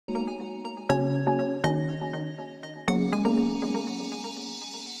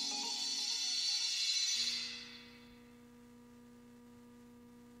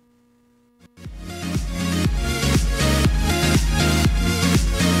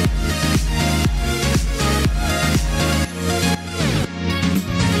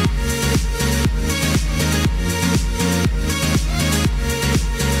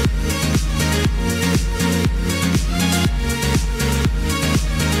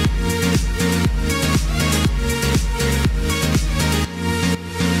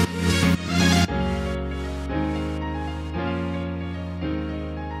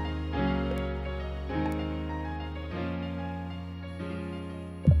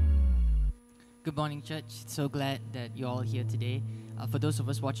Good morning, church. So glad that you're all here today. For those of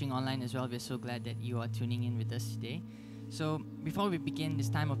us watching online as well, we're so glad that you are tuning in with us today. So before we begin this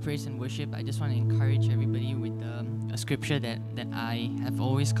time of praise and worship, I just want to encourage everybody with a scripture that I have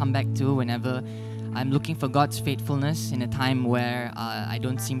always come back to whenever I'm looking for God's faithfulness in a time where I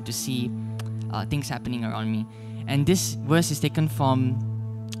don't seem to see things happening around me. And this verse is taken from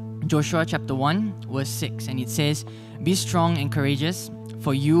Joshua chapter 1, verse 6, and it says, "Be strong and courageous,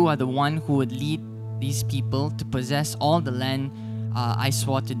 for you are the one who would lead these people to possess all the land I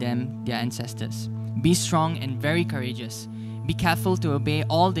swore to them, their ancestors. Be strong and very courageous. Be careful to obey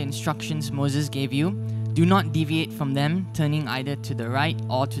all the instructions Moses gave you. Do not deviate from them, turning either to the right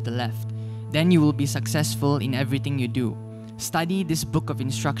or to the left. Then you will be successful in everything you do. Study this book of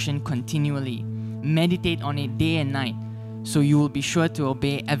instruction continually. Meditate on it day and night, so you will be sure to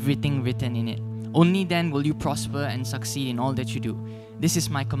obey everything written in it. Only then will you prosper and succeed in all that you do. This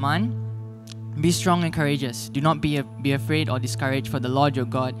is my command. Be strong and courageous. Do not be afraid or discouraged, for the Lord your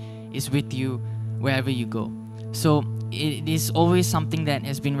God is with you wherever you go." So it is always something that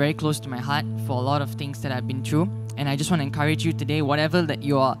has been very close to my heart for a lot of things that I've been through. And I just want to encourage you today, whatever that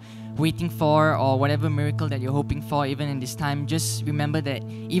you are waiting for or whatever miracle that you're hoping for, even in this time, just remember that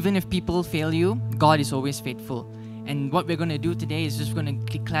even if people fail you, God is always faithful. And what we're going to do today is just going to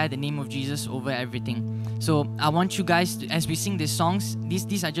declare the name of Jesus over everything. So I want you guys, as we sing these songs,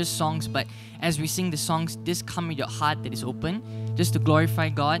 these are just songs, but as we sing the songs, just come with your heart that is open, just to glorify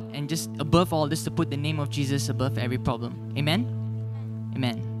God, and just above all this, to put the name of Jesus above every problem. Amen?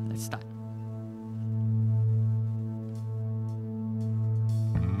 Amen. Let's start.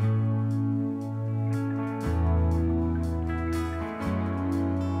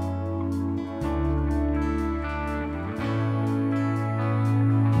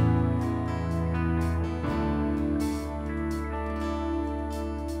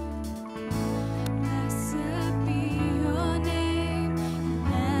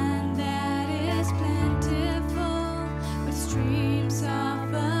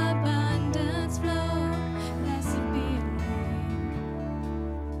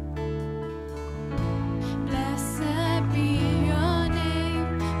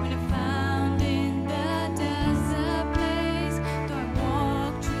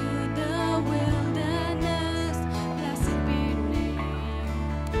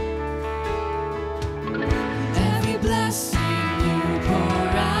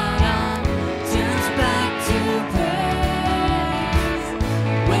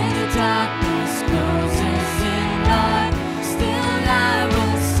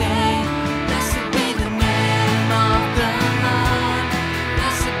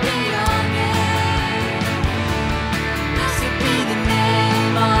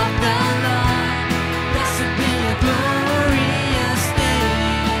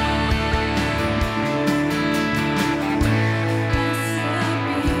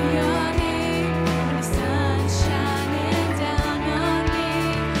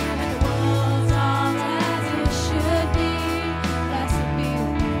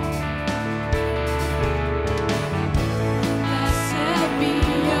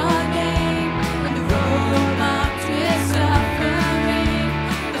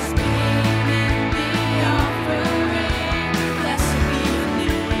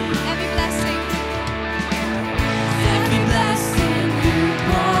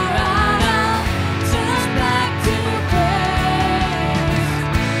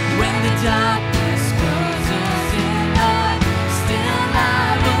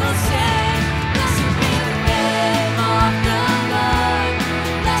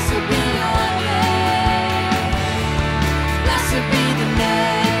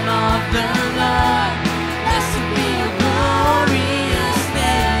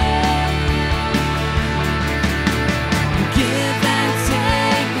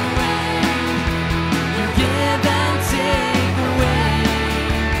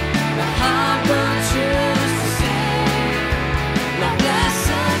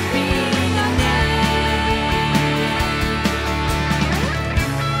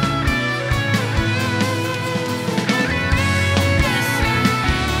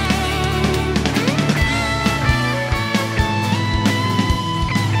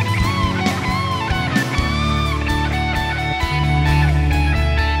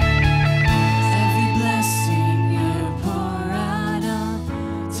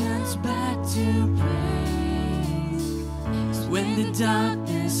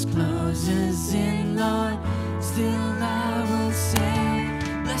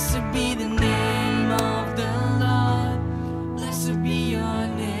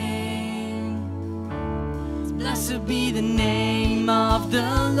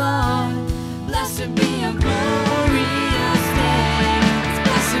 Blessed be your glorious name.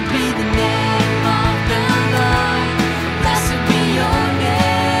 Blessed be the name of the Lord. Blessed be your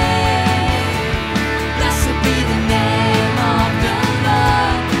name. Blessed be the name of the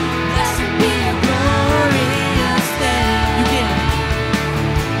Lord. Blessed be your glorious name.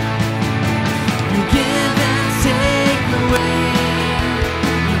 You give and take away.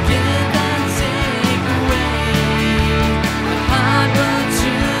 You give and take away. My heart will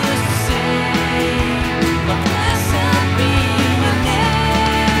choose to say, but blessed be your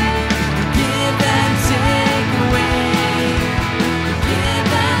name. You give and take away. You give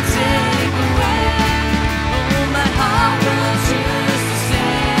and take away. Oh, my heart will choose to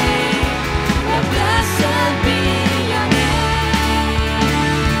say, but blessed be your name.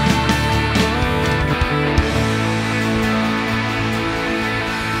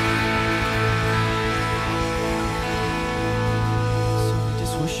 So we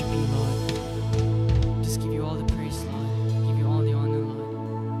just worship you, Lord. Just give you all the praise, Lord. Give you all the honor, Lord.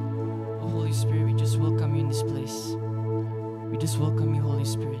 Oh, Holy Spirit, we just welcome you in this place. We just welcome you, Holy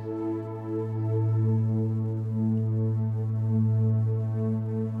Spirit.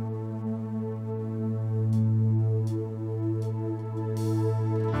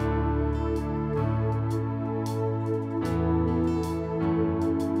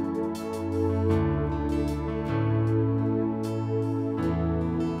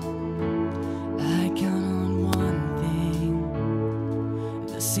 I count on one thing.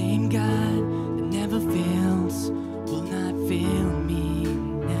 The same God that never fails will not fail me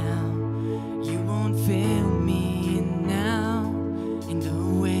now. You won't fail me now in the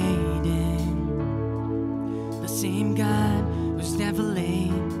waiting. The same God who's never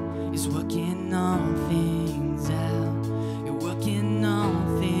late is working all things out. You're working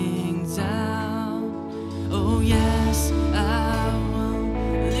all things out. Oh yes, I will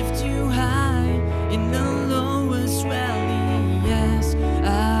lift you high in the lowest valley. Yes,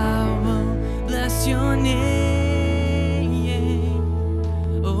 I will bless your name.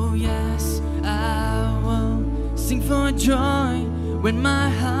 Oh yes, I will sing for joy when my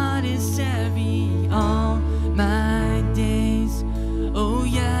heart is heavy all my days. Oh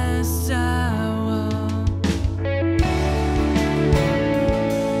yes, I will.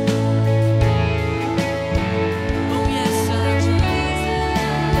 Oh yes, I will.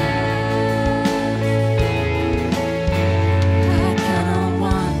 I count on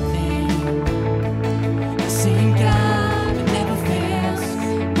one thing. The same God that never fails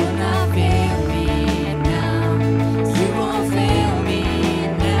will not fail me now. You won't fail me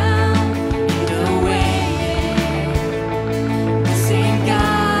now in the waiting. The same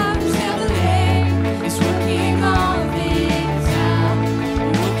God who's never late is working all things out.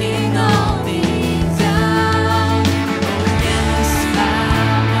 Working all things out. Oh yes, I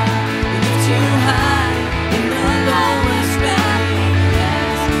will lift you high in the lowest valley.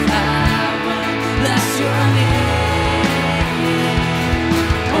 Yes, I will bless your name.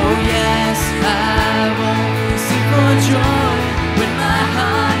 Oh yes, I will sing for joy when my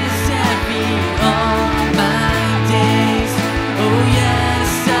heart is heavy all my days. Oh yes,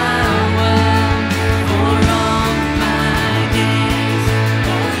 I will for all my days.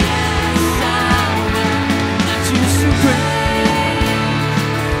 Oh yes, I will not choose to praise.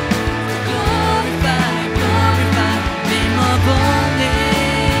 Glorify, glorify the name of all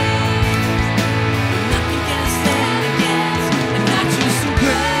names. Nothing can stand against, and I choose to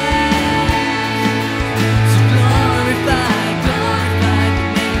praise. So glorify, glorify the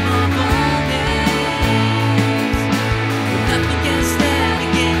name of all names. Nothing can stand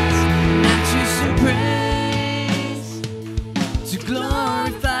against, and I choose to praise. To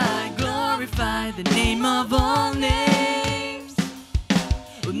glorify, glorify the name of all names.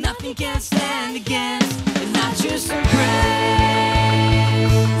 Oh, nothing can stand against, and I choose to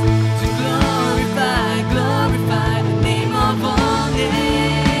praise. To glorify, glorify the name of all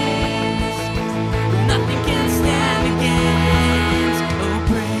names. Oh, nothing can stand against. Oh,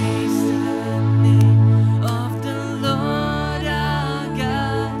 praise the name of the Lord our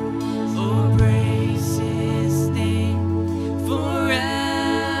God. Oh, praise His name forevermore.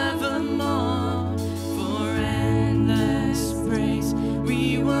 For endless praise we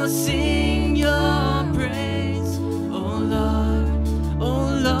will sing your praise. Oh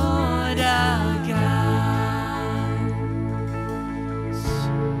Lord our God.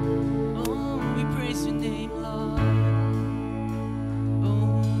 Oh, we praise your name, Lord. Oh,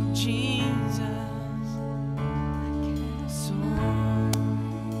 Jesus. So,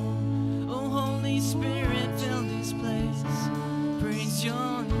 oh, Holy Spirit, fill this place. Praise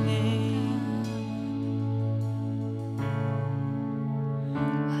your name.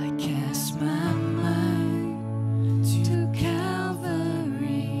 I can't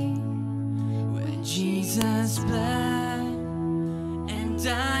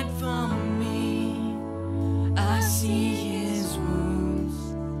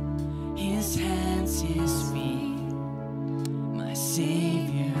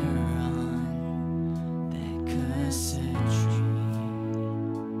Savior on that cursed tree.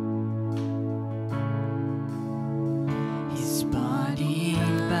 His body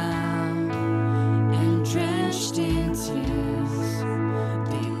bound and drenched in tears,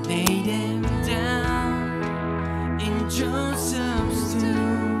 they laid him down in Joseph's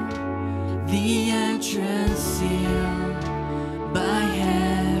tomb, the entrance sealed by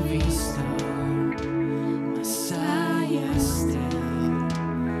heavy stone. Messiah still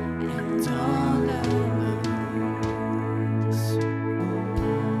and all alone.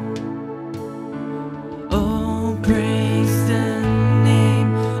 Oh, praise the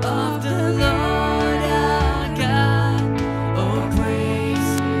name of the Lord our God. Oh,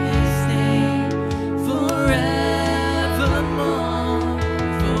 praise His name forevermore.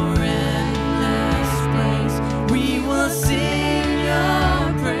 For endless praise we will sing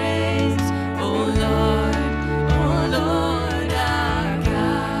your praise, oh Lord our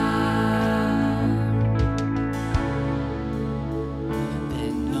God.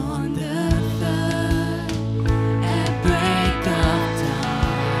 Then on the third, at break of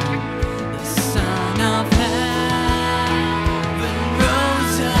dawn, the Son of Heaven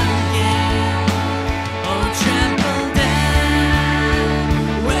rose again. Oh, trample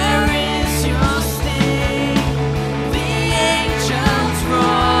down, where is your sting? The angels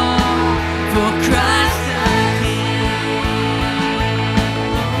roar for Christ the King.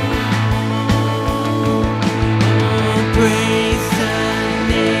 Oh, praise the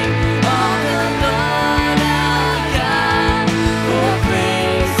name of the Lord our God. Oh,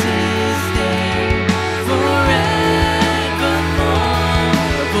 praise His name forevermore.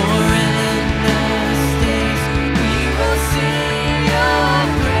 For endless days we will sing your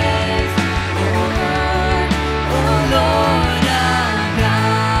praise, oh Lord our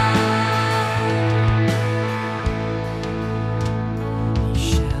God.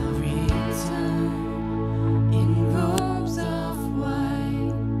 He shall return in robes of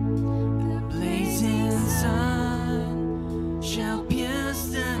white, the blazing sun shall pierce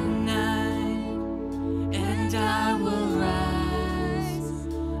the night, and I will rise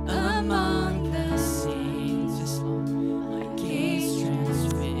among the saints. Yes, Lord, my gaze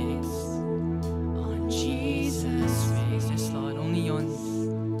transfixed on Jesus' face. Yes, Lord, only on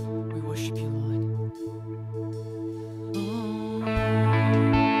we worship you, Lord.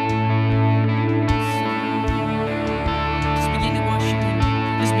 Just begin to worship Him.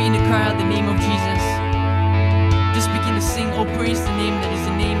 Just begin to cry out the name of Jesus. Just begin to sing, oh, praise the name that is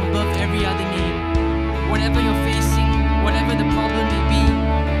the name above every other name. Whatever you're facing, whatever the problem may be,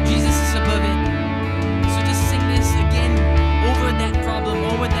 Jesus is above it. So just sing this again over that problem,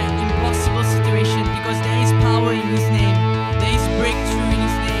 over that impossible situation, because there is power in His name. There is breakthrough in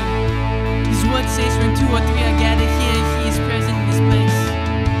His name. His word says when 2 or 3 are gathered here, He is present in this place.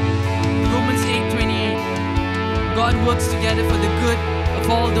 Romans 8:28. God works together for the good of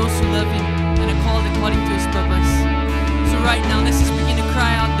all those who love Him and are called according to His purpose. So right now, let's just begin to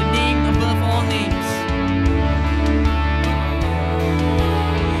cry out the name above all names.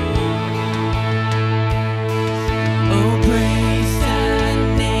 Oh, praise the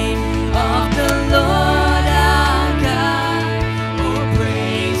name of the Lord our God. Oh,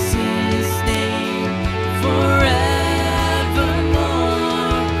 praise His name forevermore.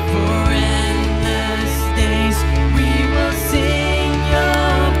 For endless days we will sing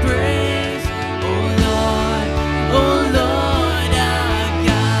your praise, oh Lord our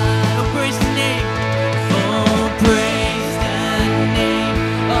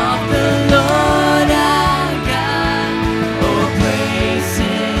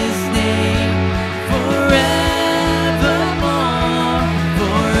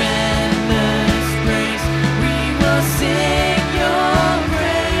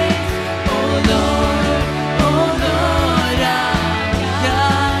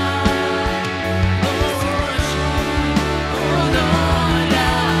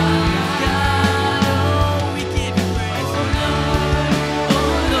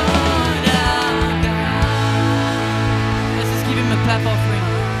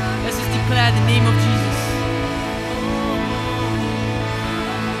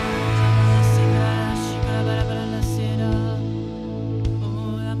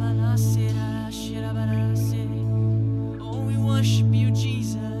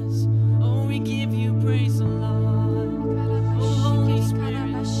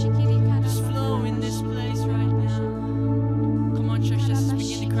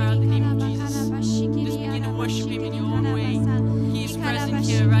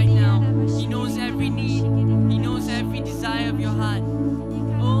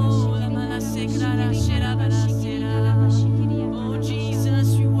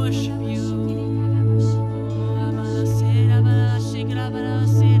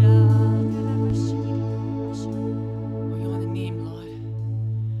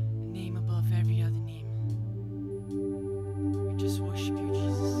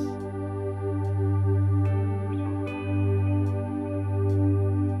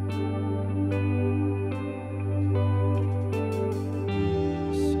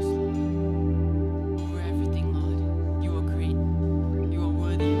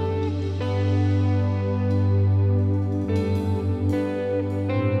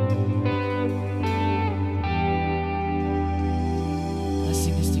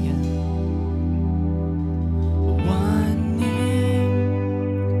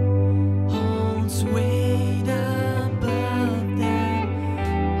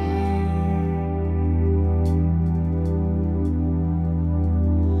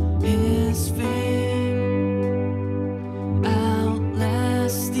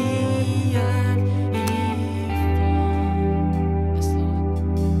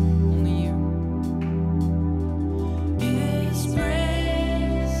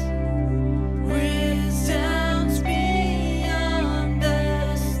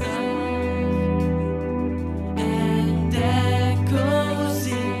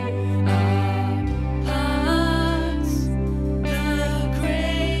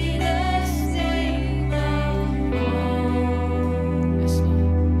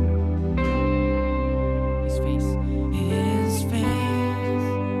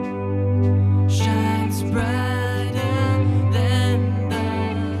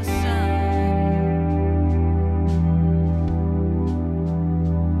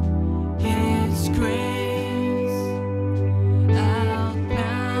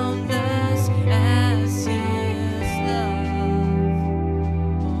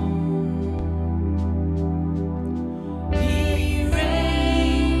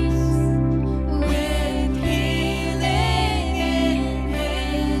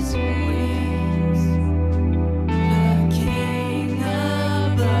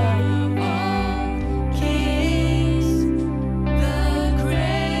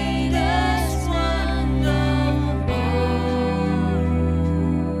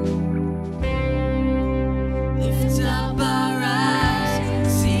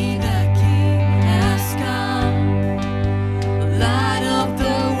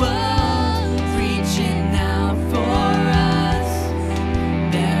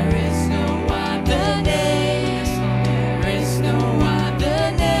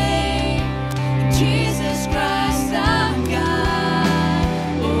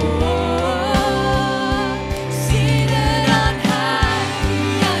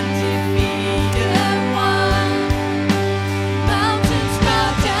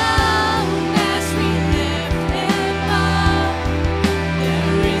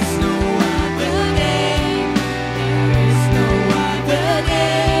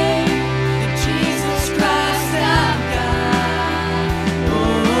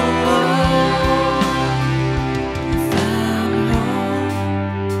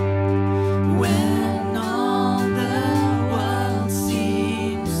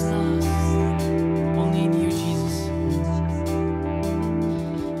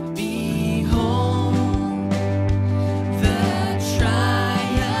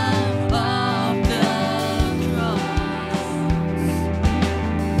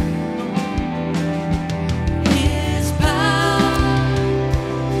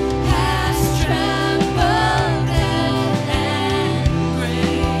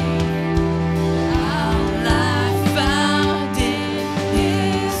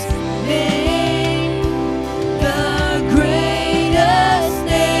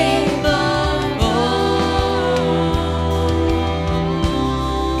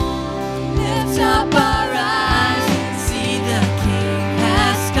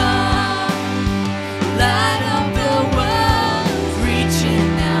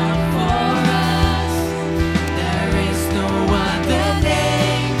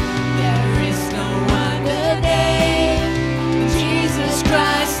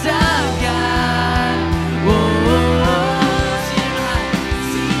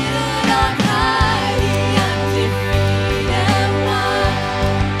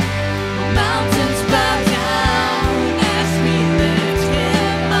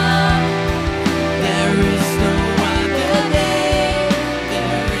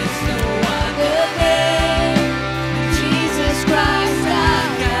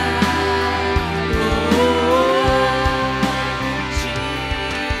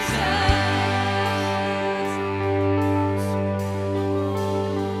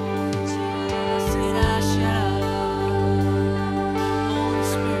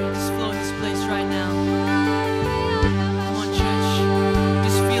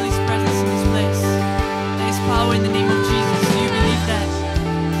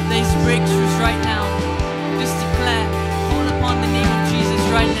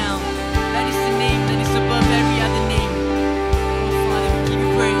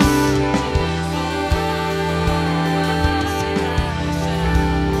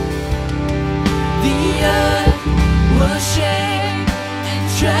will shake and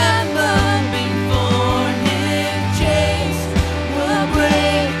tremble before Him. Chains will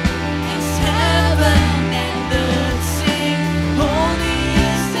break as heaven and earth sing. Holy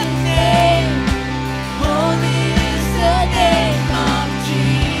is the name, holy is the name of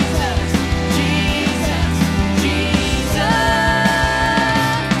Jesus, Jesus, Jesus.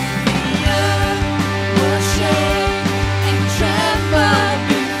 The earth will shake and tremble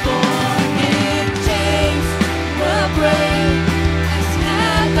before Him. Chains will break as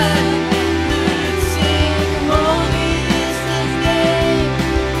heaven and earth sing. Holy is the name,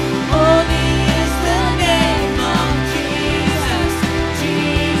 holy is the name of Jesus,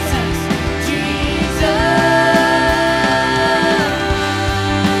 Jesus, Jesus.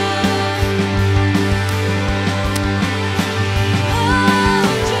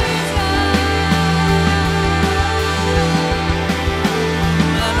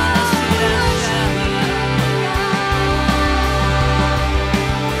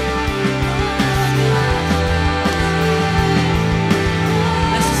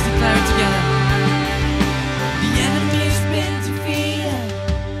 Let's just declare it together. The enemy's been defeated.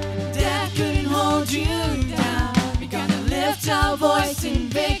 Death couldn't hold you down. We're gonna lift our voice in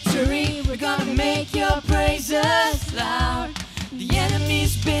victory. We're gonna make your praises loud. The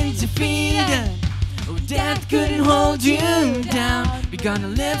enemy's been defeated. Oh, death couldn't hold you down. We're gonna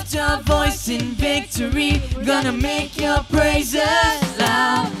lift our voice in victory. We're gonna make your praises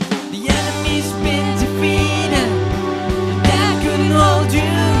loud. The enemy's been defeated. Death couldn't hold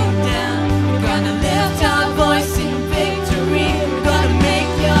you down. We're gonna lift our voice in victory. We're gonna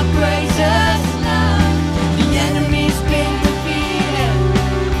make your praises loud. The enemy's been defeated.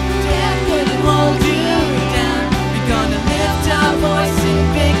 Death couldn't hold you down. We're gonna lift our voice in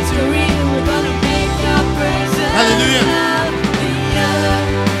victory. We're gonna make your praises Hallelujah. loud. The earth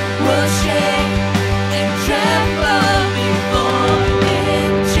will shake and tremble before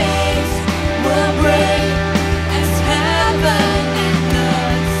Him. Chains will break as heaven and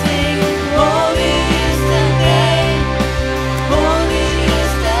earth sing. Holy is the name, holy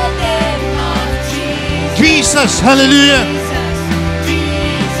is the name of Jesus. Jesus, hallelujah. Jesus,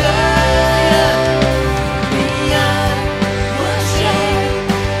 Jesus. The earth will shake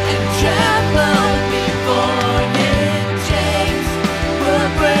and tremble before Him. Chains will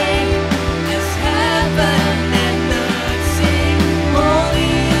break as heaven and earth sing.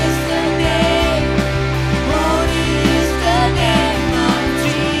 Holy is the name, holy is the name of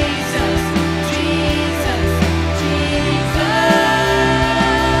Jesus, Jesus,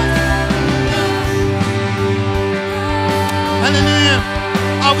 Hallelujah.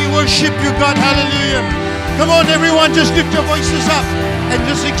 How we worship you, God. Hallelujah. Come on, everyone, just lift your voices up and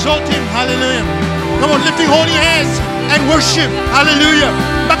just exalt Him. Hallelujah. Come on, lifting holy hands and worship. Hallelujah.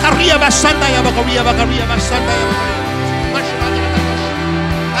 Bakaria basanda ya bakaria basanda ya bakaria.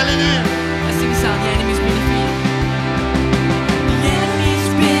 Hallelujah. Let's sing this out. The enemy's been defeated. The enemy's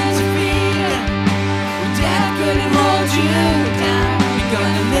been defeated. Death couldn't hold you down. We're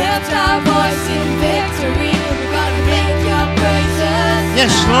gonna lift our voice in victory. We're gonna make your praises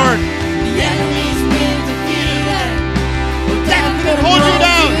Yes, loud. Lord. The enemy's been defeated. Death couldn't hold you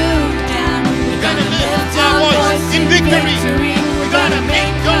down. We're gonna lift our our voice voice in in victory. victory. We're gonna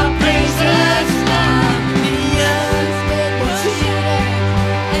make your praises loud. The earth will shake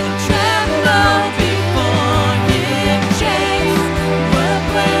and tremble before Him. Chains will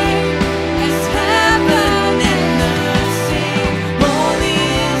break as heaven and earth sing. Holy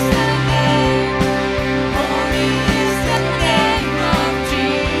is the name, holy is the name of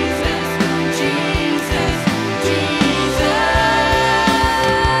Jesus, Jesus, Jesus.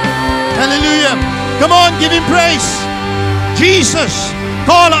 Hallelujah. Come on, give Him praise. Jesus,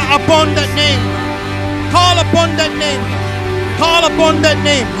 call upon that name. Call upon that name. Call upon that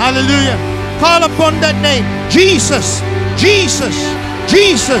name. Hallelujah. Call upon that name. Jesus, Jesus,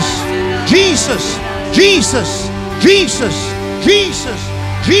 Jesus, Jesus, Jesus, Jesus, Jesus,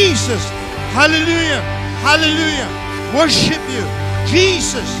 Jesus. Hallelujah. Hallelujah. Worship you.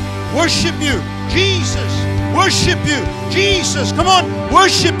 Jesus. Worship you. Jesus. Worship you. Jesus. Come on.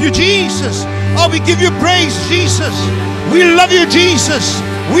 Worship you, Jesus. Oh, we give you praise, Jesus. We love you, Jesus.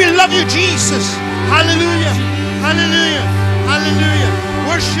 We love you, Jesus. Hallelujah. Hallelujah. Hallelujah.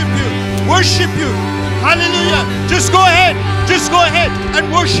 Worship you. Worship you. Hallelujah. Just go ahead. Just go ahead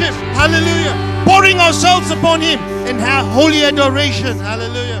and worship. Hallelujah. Pouring ourselves upon Him in holy adoration.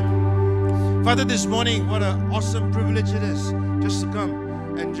 Hallelujah. Father, this morning, what an awesome privilege it is just to come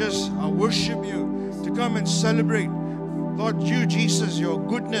and just worship you, to come and celebrate, Lord, you, Jesus, your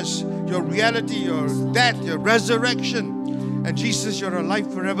goodness, your reality, your death, your resurrection. And Jesus, you're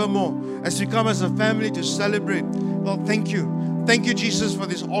alive forevermore. As we come as a family to celebrate, Lord, thank you. Thank you, Jesus, for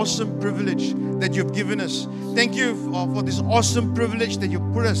this awesome privilege that you've given us. Thank you for this awesome privilege that you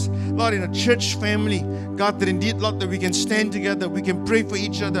put us, Lord, in a church family. God, that indeed, Lord, that we can stand together, we can pray for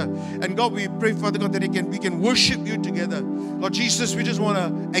each other. And God, we pray, Father God, that we can worship you together. Lord Jesus, we just want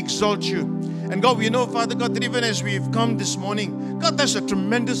to exalt you. And God, we know, Father God, that even as we've come this morning, God, there's a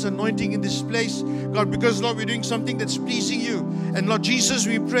tremendous anointing in this place. God, because, Lord, we're doing something that's pleasing you. And Lord Jesus,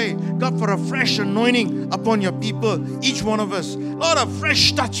 we pray, God, for a fresh anointing upon your people, each one of us. Lord, a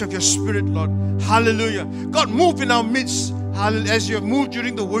fresh touch of your Spirit, Lord. Hallelujah. God, move in our midst. As you have moved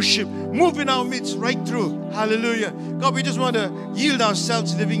during the worship, move in our midst right through. Hallelujah. God, we just want to yield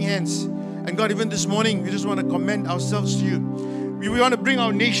ourselves living hands. And God, even this morning, we just want to commend ourselves to you. We want to bring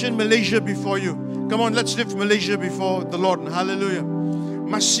our nation, Malaysia, before you. Come on, let's lift Malaysia before the Lord. Hallelujah. We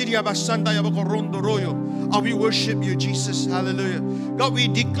worship you, Jesus. Hallelujah. God, we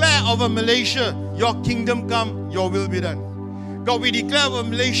declare over Malaysia, your kingdom come, your will be done. God, we declare over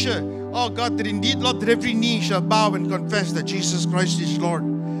Malaysia, oh God, that indeed, Lord, that every knee shall bow and confess that Jesus Christ is Lord.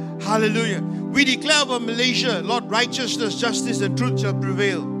 Hallelujah. We declare over Malaysia, Lord, righteousness, justice, and truth shall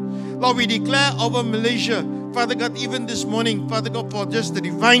prevail. Lord, we declare over Malaysia, Father God, even this morning, Father God, for just the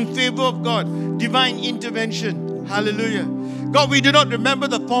divine favor of God, divine intervention. Hallelujah. God, we do not remember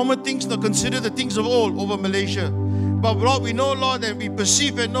the former things, nor consider the things of old over Malaysia. But Lord, we know, Lord, and we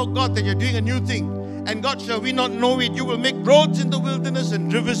perceive and know, God, that you're doing a new thing. And God, shall we not know it? You will make roads in the wilderness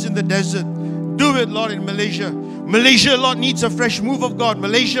and rivers in the desert. Do it, Lord, in Malaysia. Malaysia, Lord, needs a fresh move of God.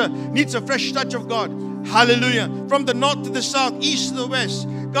 Malaysia needs a fresh touch of God. Hallelujah. From the north to the south, east to the west.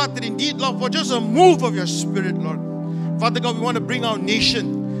 God, that indeed, Lord, for just a move of your Spirit, Lord. Father God, we want to bring our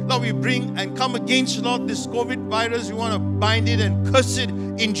nation. Lord, we bring and come against, Lord, this COVID virus. We want to bind it and curse it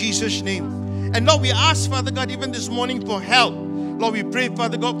in Jesus' name. And Lord, we ask, Father God, even this morning for help. Lord, we pray,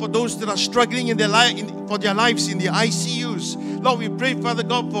 Father God, for those that are struggling in their for their lives in the ICUs. Lord, we pray, Father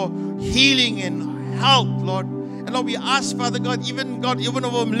God, for healing and help, Lord. And Lord, we ask, Father God, even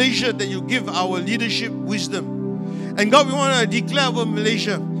over Malaysia, that you give our leadership wisdom. And God, we want to declare over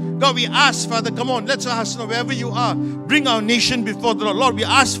Malaysia. God, we ask, Father, come on, let's ask, wherever you are, bring our nation before the Lord. Lord, we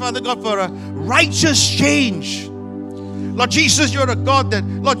ask, Father God, for a righteous change. Lord Jesus, you're a God that,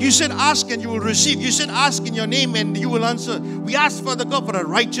 Lord, you said ask and you will receive. You said ask in your name and you will answer. We ask, Father God, for a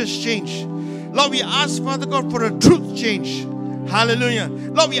righteous change. Lord, we ask, Father God, for a truth change. Hallelujah.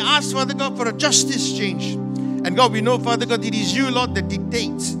 Lord, we ask, Father God, for a justice change. And God, we know, Father God, it is you, Lord, that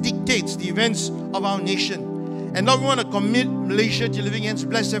dictates the events of our nation. And Lord, we want to commit Malaysia to living hands.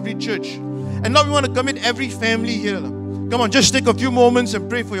 Bless every church. And Lord, we want to commit every family here. Come on, just take a few moments and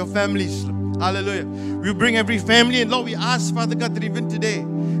pray for your families. Hallelujah. We bring every family, and Lord, we ask, Father God, that even today,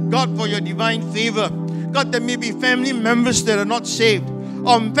 God, for your divine favor. God, there may be family members that are not saved,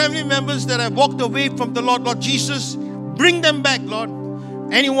 or family members that have walked away from the Lord. Lord Jesus, bring them back, Lord.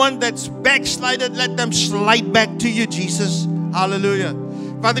 Anyone that's backslided, let them slide back to you, Jesus. Hallelujah.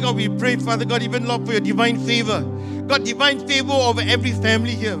 Father God, we pray, Father God, even, Lord, for your divine favor. God, divine favor over every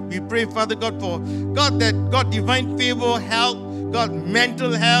family here. We pray, Father God, for God, that God, divine favor, health, God,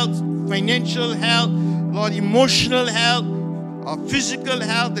 mental health, financial health, Lord, emotional health, physical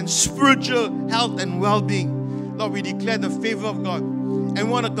health, and spiritual health and well-being. Lord, we declare the favor of God. And we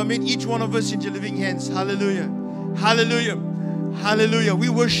want to commit each one of us into living hands. Hallelujah. Hallelujah. Hallelujah. We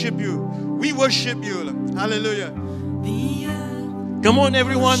worship you. We worship you. Hallelujah. Come on,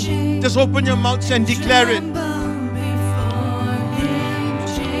 everyone. Just open your mouths and declare it. Hallelujah.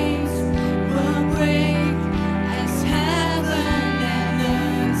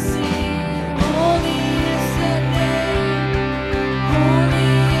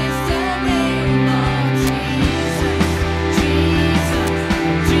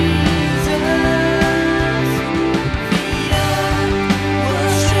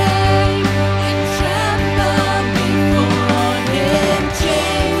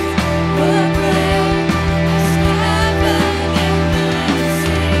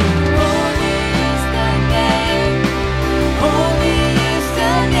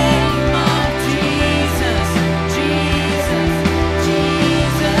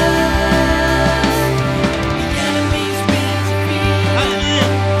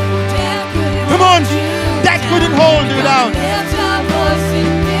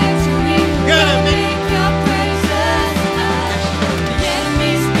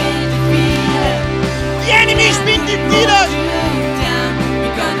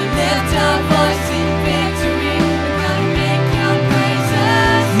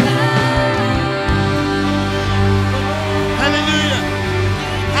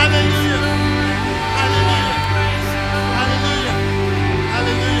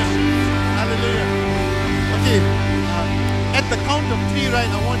 of three, right,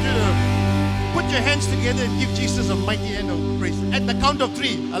 I want you to put your hands together and give Jesus a mighty hand of praise. At the count of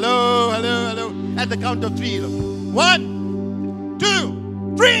three. Hello, hello, hello. At the count of three. 1,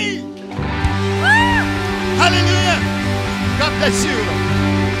 2, 3. Hallelujah. God bless you, Lord.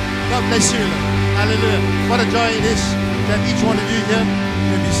 God bless you, Lord. Hallelujah. What a joy it is that each one of you here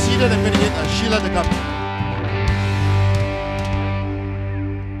may be seated. I'm going to get Sheila to come.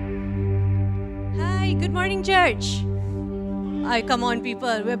 Hi, good morning, church. Hi, come on,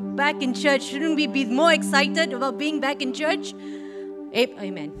 people. We're back in church. Shouldn't we be more excited about being back in church?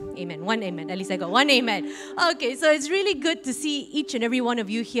 Amen. Amen. One amen. At least I got one amen. Okay, so it's really good to see each and every one of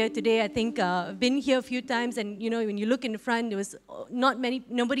you here today. I think I've been here a few times, and when you look in the front, there was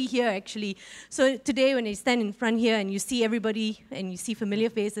nobody here actually. So today, when I stand in front here and you see everybody and you see familiar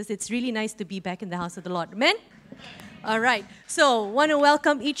faces, it's really nice to be back in the house of the Lord. Amen. All right, so want to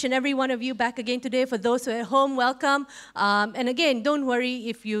welcome each and every one of you back again today. For those who are at home, welcome. And again, don't worry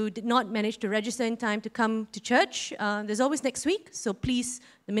if you did not manage to register in time to come to church. There's always next week, so please,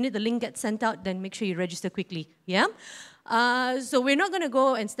 the minute the link gets sent out, then make sure you register quickly, yeah? So we're not going to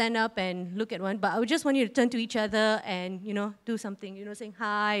go and stand up and look at one, but I would just want you to turn to each other and, do something, saying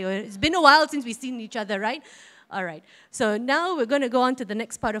hi, or it's been a while since we've seen each other, right? All right, so now we're going to go on to the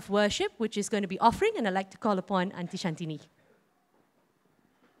next part of worship, which is going to be offering, and I'd like to call upon Auntie Shantini.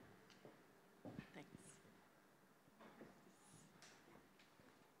 Thanks.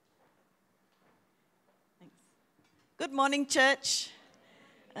 Good morning, church.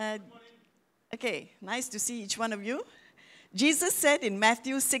 Okay, nice to see each one of you. Jesus said in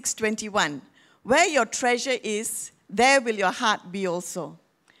Matthew 6:21, "Where your treasure is, there will your heart be also."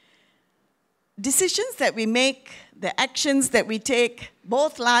 Decisions that we make, the actions that we take,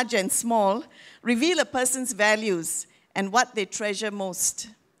 both large and small, reveal a person's values and what they treasure most.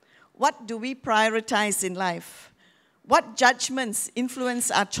 What do we prioritize in life? What judgments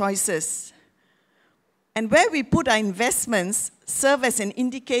influence our choices? And where we put our investments serve as an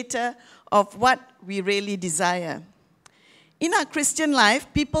indicator of what we really desire. In our Christian life,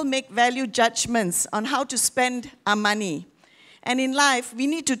 people make value judgments on how to spend our money. And in life, we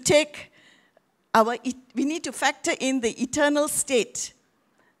need to factor in the eternal state,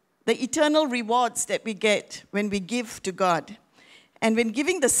 the eternal rewards that we get when we give to God. And when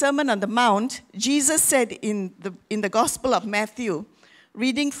giving the Sermon on the Mount, Jesus said in the Gospel of Matthew,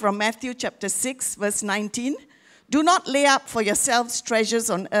 reading from Matthew chapter 6, verse 19, "Do not lay up for yourselves treasures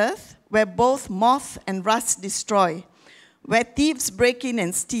on earth, where both moth and rust destroy, where thieves break in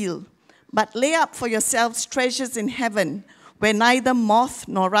and steal, but lay up for yourselves treasures in heaven, where neither moth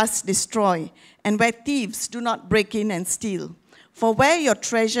nor rust destroy, and where thieves do not break in and steal. For where your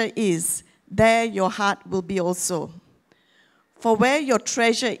treasure is, there your heart will be also." For where your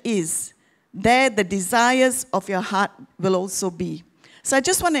treasure is, there the desires of your heart will also be. So I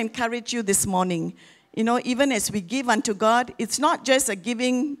just want to encourage you this morning, even as we give unto God, it's not just a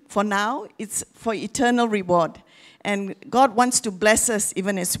giving for now, it's for eternal reward. And God wants to bless us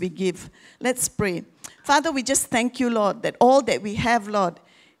even as we give. Let's pray. Father, we just thank you, Lord, that all that we have, Lord,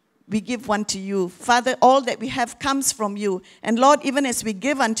 we give one to you. Father, all that we have comes from you. And Lord, even as we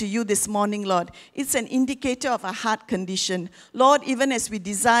give unto you this morning, Lord, it's an indicator of our heart condition. Lord, even as we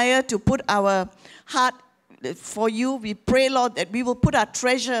desire to put our heart for you, we pray, Lord, that we will put our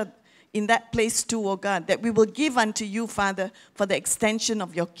treasure in that place too, oh God, that we will give unto you, Father, for the extension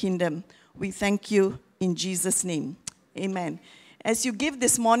of your kingdom. We thank you in Jesus' name. Amen. As you give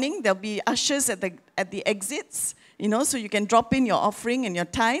this morning, there'll be ushers at the exits, so you can drop in your offering and your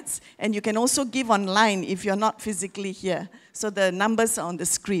tithes, and you can also give online if you're not physically here. So the numbers are on the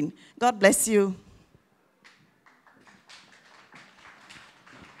screen. God bless you.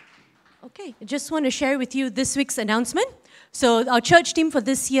 Okay, I just want to share with you this week's announcement. So our church team for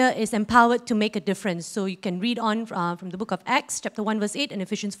this year is empowered to make a difference. So you can read on from the book of Acts, chapter 1, verse 8, and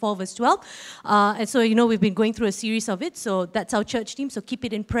Ephesians 4, verse 12. And so, we've been going through a series of it. So that's our church team. So keep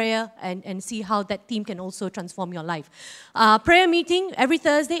it in prayer and see how that team can also transform your life. Prayer meeting every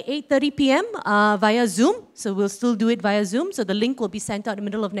Thursday, 8:30 p.m. Via Zoom. So we'll still do it via Zoom. So the link will be sent out in the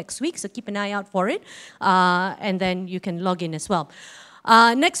middle of next week. So keep an eye out for it. And then you can log in as well.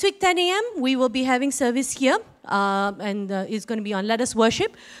 Next week, 10 a.m., we will be having service here, and it's going to be on Let Us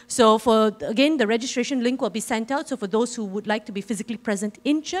Worship. So again, the registration link will be sent out. So for those who would like to be physically present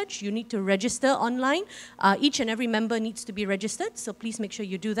in church, you need to register online. Each and every member needs to be registered, so please make sure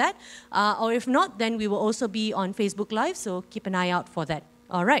you do that. Or if not, then we will also be on Facebook Live, so keep an eye out for that.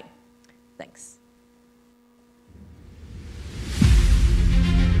 All right. Thanks.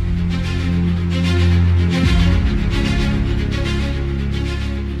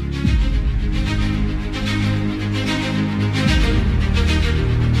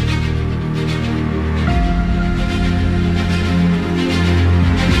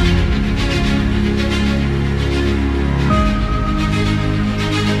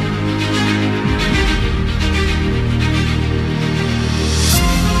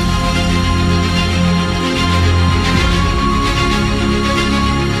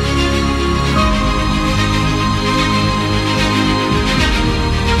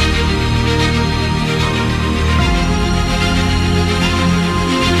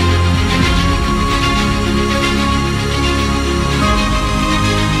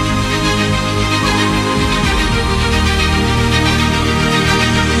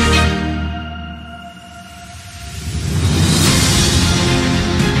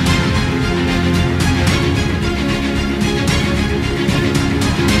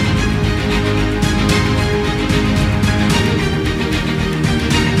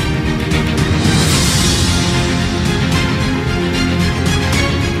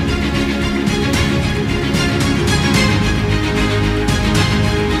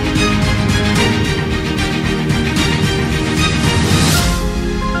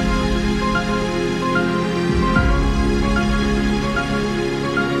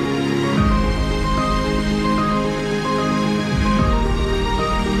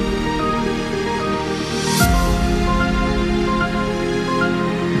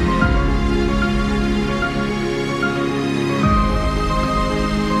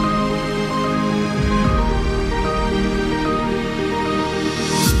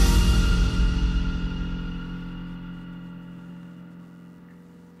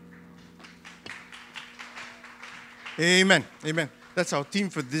 Amen. Amen. That's our theme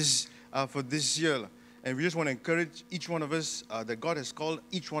for this year. And we just want to encourage each one of us that God has called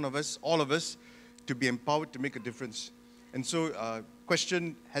each one of us, all of us, to be empowered to make a difference. And so,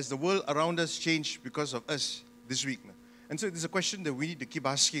 question, has the world around us changed because of us this week? And so there's a question that we need to keep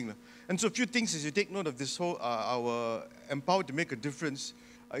asking. And so a few things as you take note of this whole, our empowered to make a difference.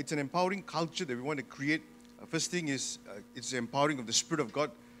 It's an empowering culture that we want to create. First thing is, it's the empowering of the Spirit of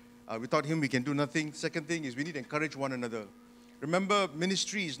God. Without Him, we can do nothing. Second thing is we need to encourage one another. Remember,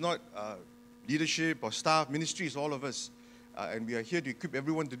 ministry is not leadership or staff. Ministry is all of us. And we are here to equip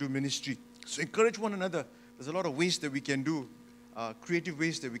everyone to do ministry. So encourage one another. There's a lot of ways that we can do, creative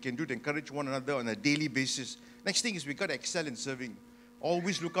ways that we can do to encourage one another on a daily basis. Next thing is we got to excel in serving.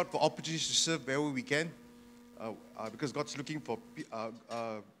 Always look out for opportunities to serve wherever we can, because God's looking for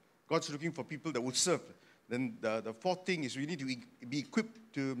people that will serve. Then the fourth thing is we need to be equipped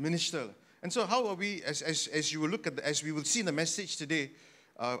to minister. And so how are we, as you will look at, as we will see in the message today,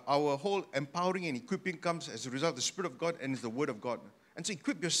 our whole empowering and equipping comes as a result of the Spirit of God and is the Word of God. And so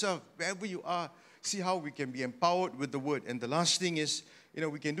equip yourself wherever you are. See how we can be empowered with the Word. And the last thing is,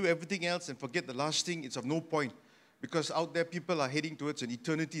 we can do everything else and forget the last thing. It's of no point. Because out there, people are heading towards an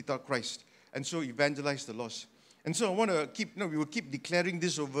eternity without Christ. And so evangelize the lost. And so I want to we will keep declaring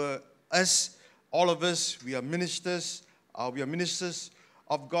this over us, all of us. We are ministers. We are ministers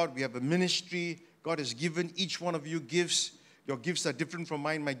of God. We have a ministry. God has given each one of you gifts. Your gifts are different from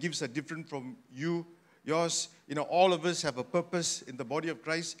mine. My gifts are different from yours. All of us have a purpose in the body of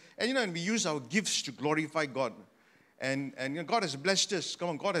Christ. And, and we use our gifts to glorify God. And God has blessed us. Come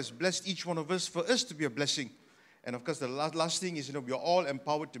on, God has blessed each one of us for us to be a blessing. And of course, the last thing is, we are all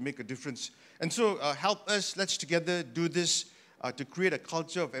empowered to make a difference. And so, help us. Let's together do this to create a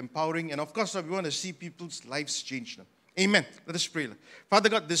culture of empowering. And of course, we want to see people's lives change now. Amen. Let us pray. Father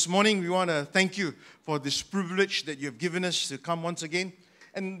God, this morning we want to thank you for this privilege that you have given us to come once again.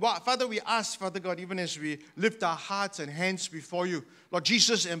 And Father, we ask, Father God, even as we lift our hearts and hands before you, Lord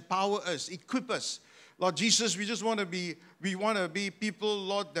Jesus, empower us, equip us. Lord Jesus, we want to be people,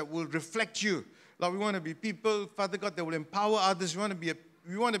 Lord, that will reflect you. Lord, we want to be people, Father God, that will empower others. We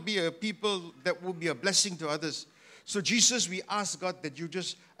want to be a people that will be a blessing to others. So Jesus, we ask, God, that you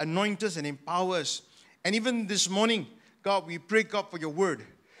just anoint us and empower us. And even this morning, God, we pray, God, for your word.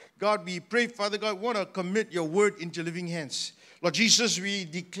 God, we pray, Father God, we want to commit your word into living hands. Lord Jesus, we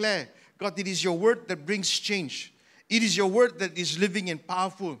declare, God, it is your word that brings change. It is your word that is living and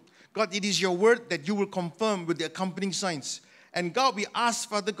powerful. God, it is your word that you will confirm with the accompanying signs. And God, we ask,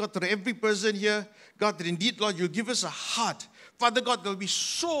 Father God, to every person here, God, that indeed, Lord, you'll give us a heart. Father God, they'll be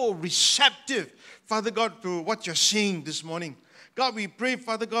so receptive, Father God, to what you're saying this morning. God, we pray,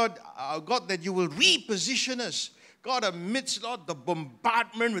 Father God, God, that you will reposition us. God, amidst, Lord, the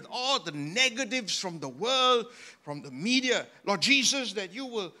bombardment with all the negatives from the world, from the media. Lord Jesus, that you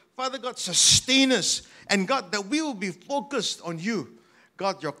will, Father God, sustain us. And God, that we will be focused on you.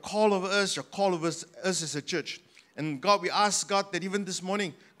 God, your call over us, us as a church. And God, we ask, God, that even this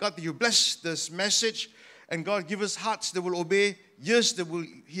morning, God, that you bless this message. And God, give us hearts that will obey, ears that will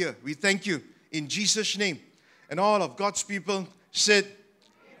hear. We thank you in Jesus' name. And all of God's people said,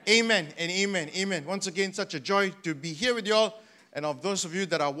 amen and amen. Amen. Once again, such a joy to be here with you all. And of those of you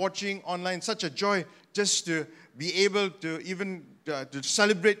that are watching online, such a joy just to be able to even to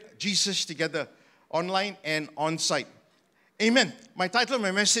celebrate Jesus together online and on site. Amen. My title of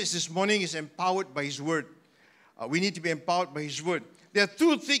my message this morning is Empowered by His Word. We need to be empowered by His Word. There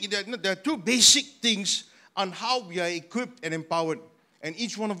are two basic things on how we are equipped and empowered. And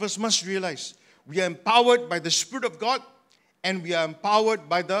each one of us must realize we are empowered by the Spirit of God and we are empowered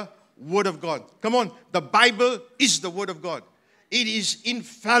by the Word of God. Come on, the Bible is the Word of God. It is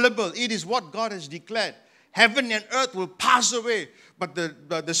infallible. It is what God has declared. Heaven and earth will pass away, but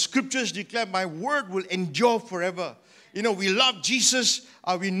the Scriptures declare, my Word will endure forever. We love Jesus.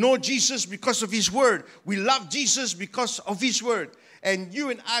 We know Jesus because of His Word. We love Jesus because of His Word. And you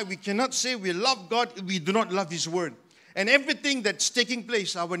and I, we cannot say we love God if we do not love His Word. And everything that's taking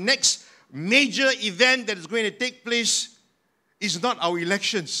place, our next major event that is going to take place is not our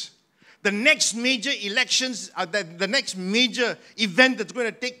elections. The next major elections, the next major event that's going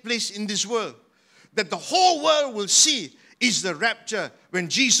to take place in this world, that the whole world will see, is the rapture, when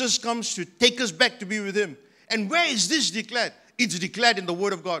Jesus comes to take us back to be with Him. And where is this declared? It's declared in the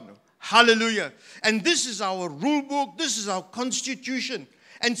Word of God. Hallelujah. And this is our rule book. This is our constitution.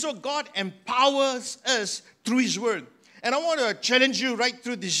 And so God empowers us through His Word. And I want to challenge you right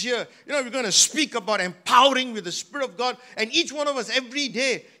through this year. We're going to speak about empowering with the Spirit of God. And each one of us every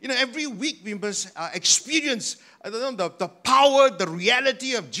day, every week we must experience the power, the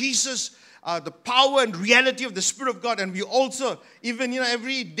reality of Jesus the power and reality of the Spirit of God. And we also, even,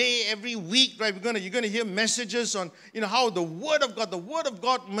 every day, every week, right, you're going to hear messages on, how the Word of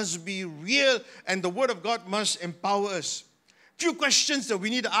God must be real, and the Word of God must empower us. Few questions that we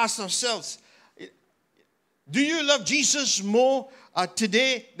need to ask ourselves. Do you love Jesus more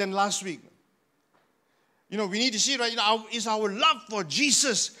today than last week? We need to see, right, is our love for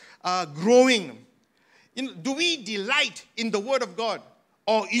Jesus growing? Do we delight in the Word of God?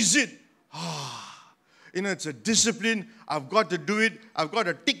 Or is it, it's a discipline, I've got to do it, I've got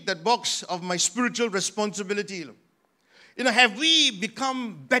to tick that box of my spiritual responsibility. Have we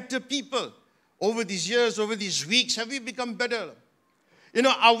become better people over these years, over these weeks? Have we become better?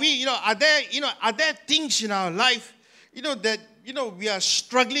 Are there things in our life, that, we are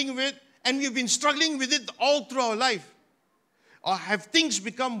struggling with, and we've been struggling with it all through our life? Or have things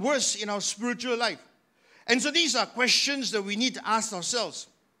become worse in our spiritual life? And so these are questions that we need to ask ourselves.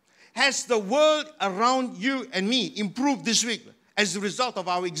 Has the world around you and me improved this week as a result of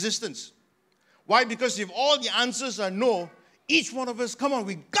our existence? Why? Because if all the answers are no, each one of us, come on,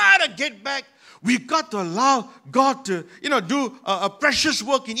 we got to get back. We've got to allow God to, do a precious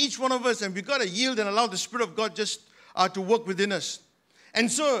work in each one of us, and we've got to yield and allow the Spirit of God just to work within us. And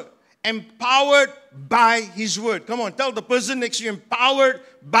so, empowered by His Word. Come on, tell the person next to you, empowered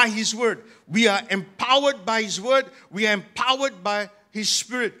by His Word. We are empowered by His Word. We are empowered by His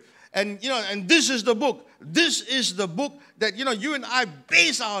Spirit. And, and this is the book. This is the book that, you and I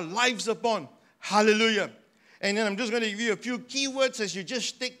base our lives upon. Hallelujah. And then I'm just going to give you a few key words as you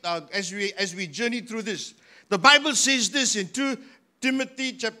just take, as we journey through this. The Bible says this in 2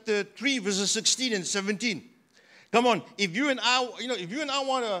 Timothy chapter 3, verses 16 and 17. Come on, if you and I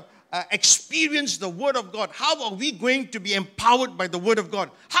want to experience the Word of God, how are we going to be empowered by the Word of God?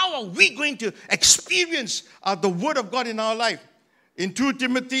 How are we going to experience the Word of God in our life? In 2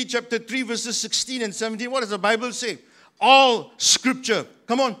 Timothy chapter 3, verses 16 and 17, what does the Bible say? All Scripture.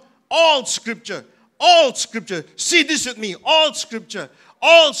 Come on, all Scripture. All Scripture. Say this with me. All Scripture.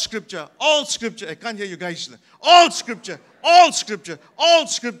 All Scripture. All Scripture. I can't hear you guys. All Scripture. All Scripture. All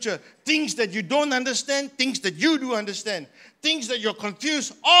Scripture. Things that you don't understand, things that you do understand, things that you're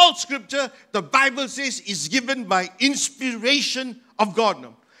confused. All Scripture, the Bible says, is given by inspiration of God.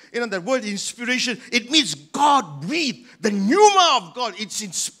 That word inspiration, it means God breathed. The pneuma of God, it's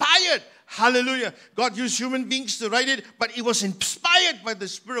inspired. Hallelujah. God used human beings to write it, but it was inspired by the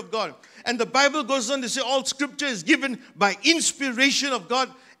Spirit of God. And the Bible goes on to say all Scripture is given by inspiration of God,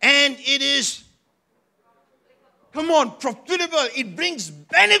 and it is, come on, profitable. It brings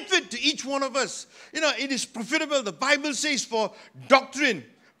benefit to each one of us. It is profitable. The Bible says for doctrine,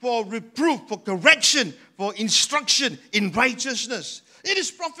 for reproof, for correction, for instruction in righteousness. It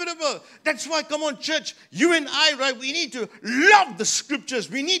is profitable. That's why, come on, church, you and I, right, we need to love the Scriptures.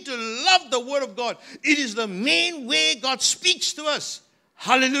 We need to love the Word of God. It is the main way God speaks to us.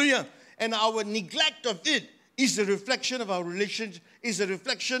 Hallelujah. And our neglect of it is a reflection of our relationship, is a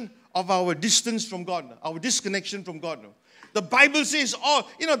reflection of our distance from God, our disconnection from God. The Bible says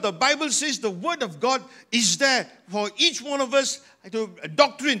the Bible says the Word of God is there for each one of us. A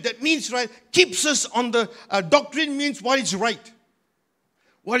doctrine, that means, right, keeps us on the, doctrine means what is right.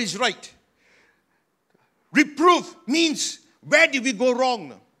 What is right? Reproof means where did we go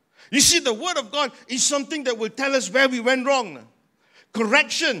wrong? You see, the Word of God is something that will tell us where we went wrong.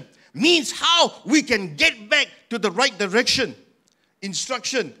 Correction means how we can get back to the right direction.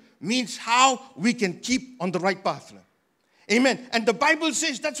 Instruction means how we can keep on the right path. Amen. And the Bible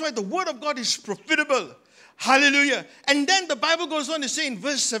says that's why the Word of God is profitable. Hallelujah. And then the Bible goes on to say in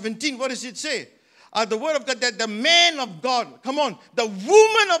verse 17, what does it say? The Word of God, that the man of God, come on, the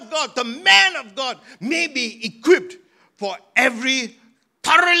woman of God, the man of God may be equipped for thoroughly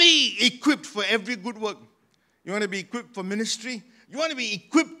equipped for every good work. You want to be equipped for ministry? You want to be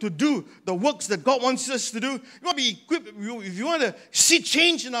equipped to do the works that God wants us to do? You want to be equipped, if you want to see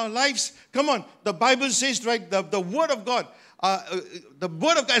change in our lives, come on, the Bible says, right, the Word of God,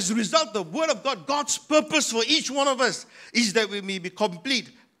 as a result, the Word of God, God's purpose for each one of us is that we may be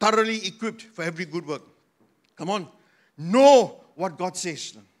complete, thoroughly equipped for every good work. Come on. Know what God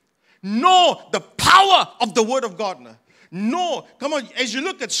says. Know the power of the Word of God. Know. Come on. As you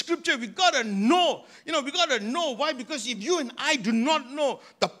look at Scripture, we got to know. We got to know. Why? Because if you and I do not know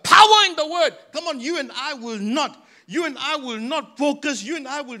the power in the Word, come on, you and I will not focus. You and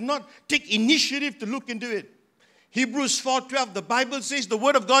I will not take initiative to look into it. Hebrews 4:12, the Bible says the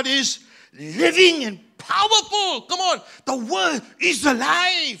Word of God is living and powerful. Come on. The Word is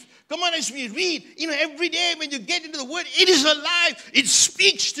alive. Come on, as we read, every day when you get into the Word, it is alive. It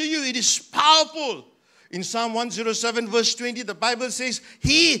speaks to you. It is powerful. In Psalm 107 verse 20, the Bible says,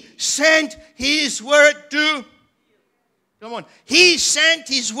 He sent His word to, come on, He sent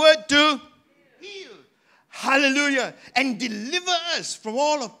His word to heal. Hallelujah. And deliver us from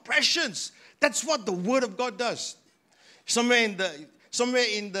all oppressions. That's what the word of God does. Somewhere in the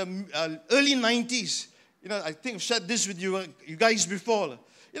early 90s, I think I've shared this with you guys before.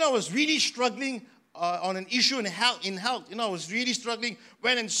 I was really struggling on an issue in health. I was really struggling.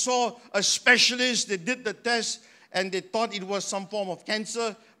 Went and saw a specialist. They did the test and they thought it was some form of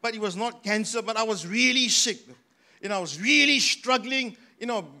cancer, but it was not cancer. But I was really sick. I was really struggling.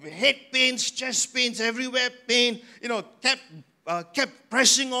 Head pains, chest pains, everywhere pain. Kept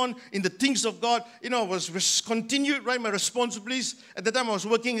pressing on in the things of God. Was continued, right, my responsibilities. At the time I was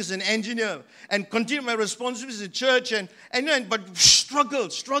working as an engineer and continued my responsibilities in church but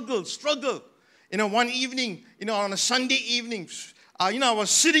struggled. One evening, on a Sunday evening, I was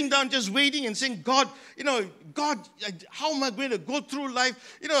sitting down just waiting and saying, God, how am I going to go through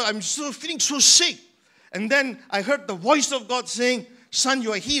life? I'm feeling so sick. And then I heard the voice of God saying, son,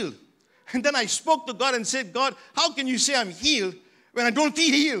 you are healed. And then I spoke to God and said, God, how can you say I'm healed when I don't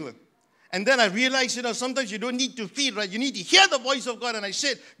feel healed? And then I realized, sometimes you don't need to feel, right? You need to hear the voice of God. And I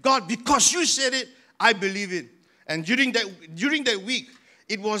said, God, because you said it, I believe it. And during that week,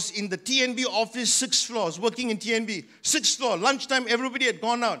 it was in the TNB office, 6th floor. I was working in TNB, 6th floor. Lunchtime, everybody had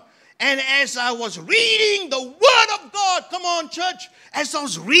gone out. And as I was reading the Word of God, come on, church. As I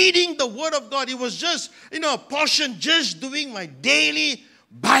was reading the Word of God, it was just, a portion, just doing my daily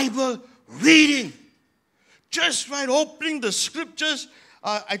Bible reading. Just right, opening the scriptures.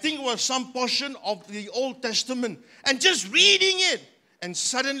 I think it was some portion of the Old Testament. And just reading it. And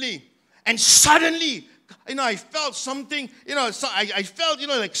suddenly, I felt something, I felt,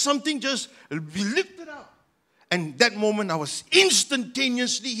 like something just lifted up. And that moment I was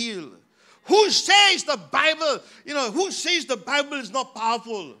instantaneously healed. Who says the Bible, who says the Bible is not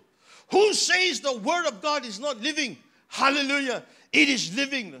powerful? Who says the Word of God is not living? Hallelujah. It is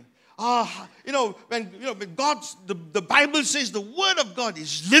living. When the Bible says the Word of God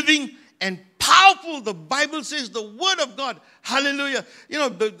is living and powerful. The Bible says the Word of God, hallelujah.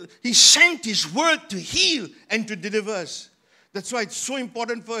 He sent His Word to heal and to deliver us. That's why it's so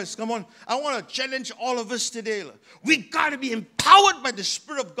important for us. Come on, I want to challenge all of us today. We got to be empowered by the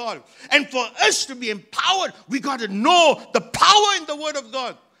Spirit of God. And for us to be empowered, we got to know the power in the Word of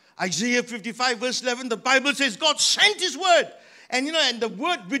God. Isaiah 55 verse 11, the Bible says God sent His Word. And and the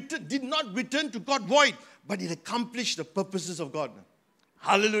Word did not return to God void, but it accomplished the purposes of God.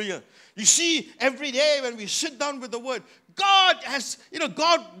 Hallelujah. You see, every day when we sit down with the Word, God has,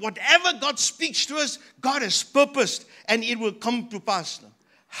 God, whatever God speaks to us, God has purposed and it will come to pass.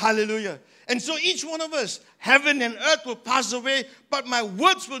 Hallelujah. And so each one of us, heaven and earth will pass away, but my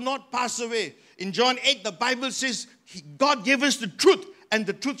words will not pass away. In John 8, the Bible says, God gave us the truth and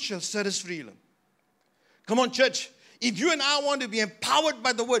the truth shall set us free. Come on, church. If you and I want to be empowered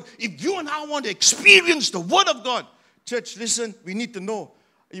by the Word, if you and I want to experience the Word of God, church, listen, we need to know.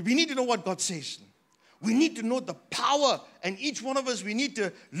 We need to know what God says. We need to know the power. And each one of us, we need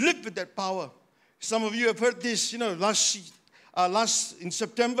to live with that power. Some of you have heard this, last in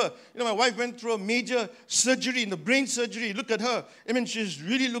September. My wife went through a major surgery, in the brain surgery. Look at her. She's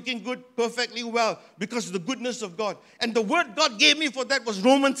really looking good, perfectly well, because of the goodness of God. And the word God gave me for that was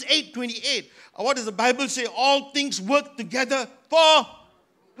Romans 8:28. What does the Bible say? All things work together for...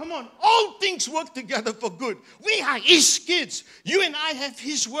 Come on, all things work together for good. We are His kids. You and I have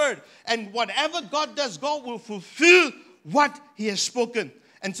His word. And whatever God does, God will fulfill what He has spoken.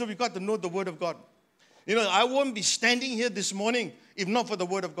 And so we got to know the Word of God. I won't be standing here this morning if not for the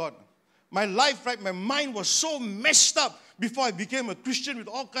Word of God. My life, right, my mind was so messed up before I became a Christian with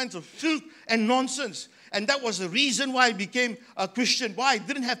all kinds of filth and nonsense. And that was the reason why I became a Christian, why I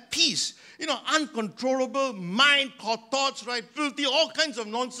didn't have peace. Uncontrollable mind, thoughts, right, filthy, all kinds of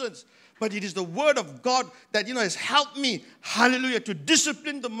nonsense. But it is the Word of God that, has helped me, hallelujah, to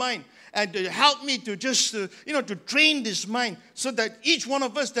discipline the mind and to help me to just, to train this mind so that each one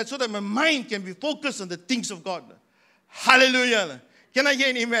of us, so that my mind can be focused on the things of God. Hallelujah. Can I hear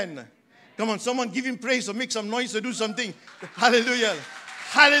an amen? Come on, someone give Him praise or make some noise or do something. Hallelujah.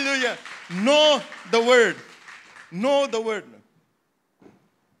 Hallelujah. Know the Word. Know the Word.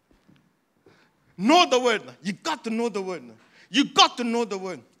 Know the Word. You got to know the Word. You got to know the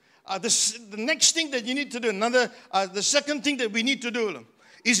Word. The next thing that you need to do, the second thing that we need to do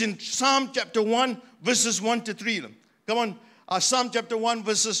is in Psalm chapter 1, verses 1 to 3. Come on, Psalm chapter 1,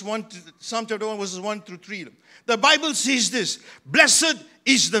 verses 1 through 3. The Bible says this, blessed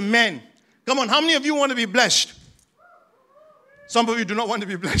is the man. Come on, how many of you want to be blessed? Some of you do not want to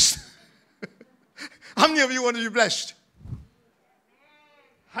be blessed. How many of you want to be blessed?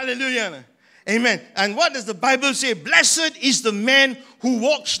 Hallelujah. Amen. And what does the Bible say? Blessed is the man who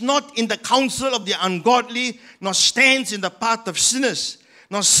walks not in the counsel of the ungodly, nor stands in the path of sinners,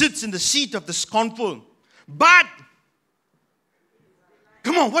 nor sits in the seat of the scornful. But,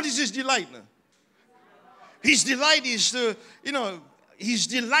 come on, what is his delight? His delight is to, his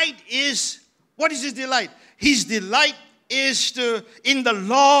delight is, what is his delight? His delight is to, in the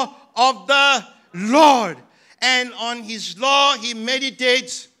law of the Lord. And on his law he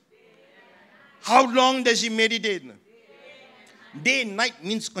meditates. How long does he meditate? Day and night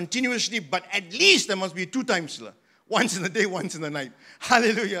means continuously, but at least there must be 2 times. Once in the day, once in the night.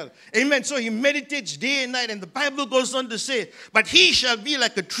 Hallelujah. Amen. So he meditates day and night. And the Bible goes on to say, but he shall be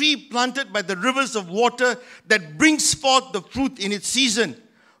like a tree planted by the rivers of water that brings forth the fruit in its season,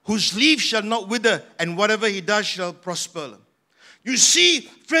 whose leaf shall not wither, and whatever he does shall prosper. You see,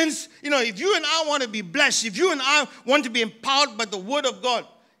 friends, if you and I want to be blessed, if you and I want to be empowered by the Word of God,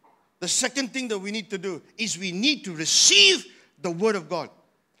 the second thing that we need to do is we need to receive the Word of God.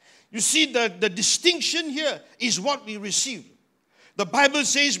 You see, the distinction here is what we receive. The Bible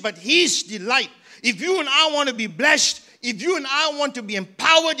says, but his delight. If you and I want to be blessed, if you and I want to be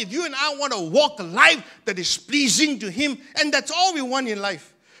empowered, if you and I want to walk a life that is pleasing to him, and that's all we want in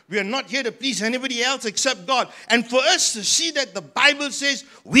life. We are not here to please anybody else except God. And for us to see that, the Bible says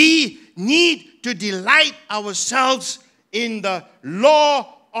we need to delight ourselves in the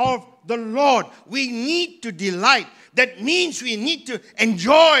law of the Lord. We need to delight. That means we need to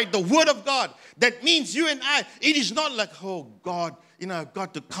enjoy the Word of God. That means you and I, it is not like, oh God, I've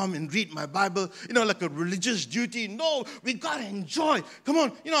got to come and read my Bible, like a religious duty. No, we got to enjoy. Come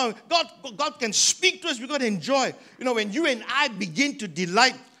on, God can speak to us. We got to enjoy. When you and I begin to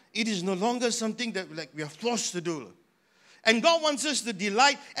delight, it is no longer something that we are forced to do. And God wants us to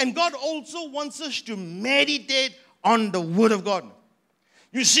delight, and God also wants us to meditate on the Word of God.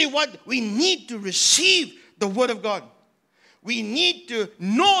 You see what? We need to receive the Word of God. We need to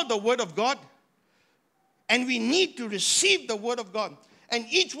know the Word of God, and we need to receive the Word of God. And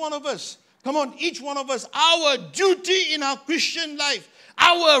each one of us, each one of us, our duty in our Christian life,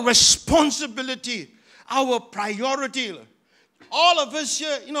 our responsibility, our priority. All of us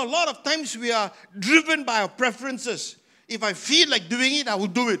here, a lot of times we are driven by our preferences. If I feel like doing it, I will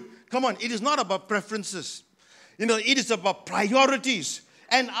do it. Come on, it is not about preferences. It is about priorities.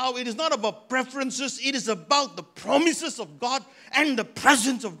 And it is not about preferences. It is about the promises of God and the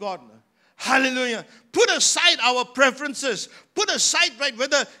presence of God. Hallelujah. Put aside our preferences. Put aside,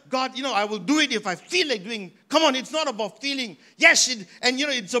 whether God, I will do it if I feel like doing it. Come on, it's not about feeling. Yes,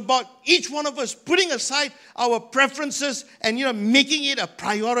 it's about each one of us putting aside our preferences and, making it a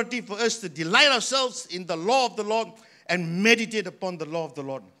priority for us to delight ourselves in the law of the Lord and meditate upon the law of the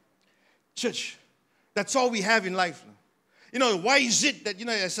Lord. Church, that's all we have in life. Why is it that,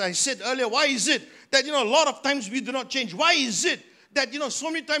 as I said earlier, why is it that, a lot of times we do not change? Why is it that, so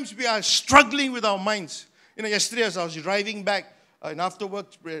many times we are struggling with our minds? Yesterday as I was driving back, and after work,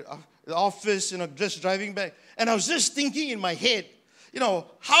 the office, just driving back, and I was just thinking in my head,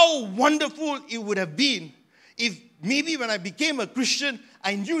 how wonderful it would have been if maybe when I became a Christian,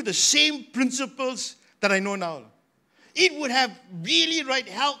 I knew the same principles that I know now. It would have really,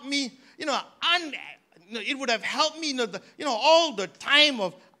 helped me, it would have helped me, all the time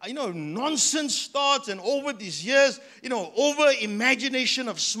of, nonsense thoughts and over these years, over imagination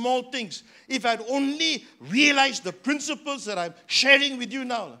of small things. If I'd only realized the principles that I'm sharing with you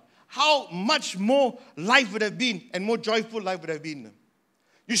now, how much more life would have been and more joyful life would have been.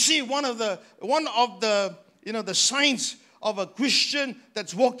 You see, one of the signs of a Christian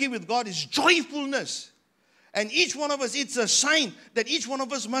that's walking with God is joyfulness. And each one of us, it's a sign that each one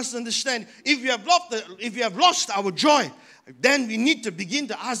of us must understand. If we have lost our joy, then we need to begin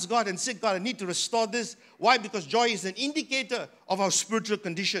to ask God and say, God, I need to restore this. Why? Because joy is an indicator of our spiritual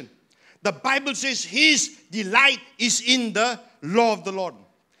condition. The Bible says his delight is in the law of the Lord.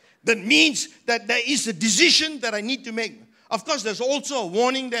 That means that there is a decision that I need to make. Of course, there's also a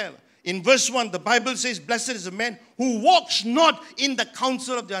warning there. In verse 1, the Bible says, blessed is the man who walks not in the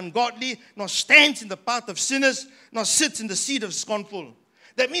counsel of the ungodly, nor stands in the path of sinners, nor sits in the seat of scornful.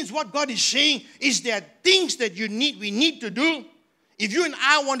 That means what God is saying is there are things that we need to do if you and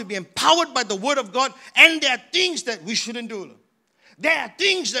I want to be empowered by the Word of God, and there are things that we shouldn't do. There are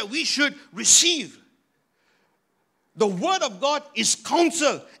things that we should receive. The Word of God is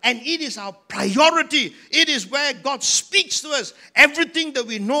counsel, and it is our priority. It is where God speaks to us. Everything that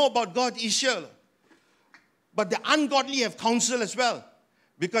we know about God is here. But the ungodly have counsel as well.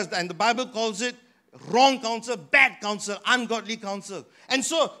 And the Bible calls it, wrong counsel, bad counsel, ungodly counsel. And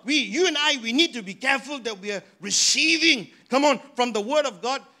so you and I, we need to be careful that we are receiving, come on, from the Word of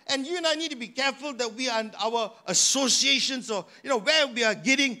God. And you and I need to be careful that we are in our associations or, where we are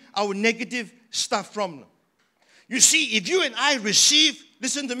getting our negative stuff from. You see, if you and I receive,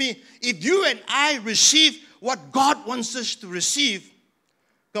 listen to me, if you and I receive what God wants us to receive,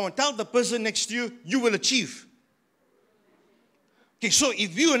 come on, tell the person next to you, you will achieve. Okay, so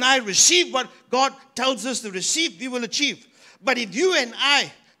if you and I receive what God tells us to receive, we will achieve. But if you and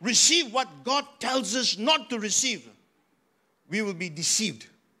I receive what God tells us not to receive, we will be deceived.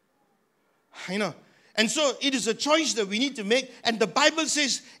 And so it is a choice that we need to make. And the Bible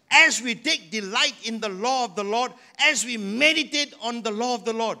says, as we take delight in the law of the Lord, as we meditate on the law of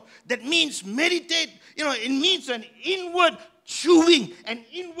the Lord. That means meditate, it means an inward chewing, an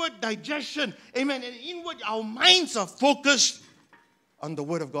inward digestion. Amen. An inward, our minds are focused on the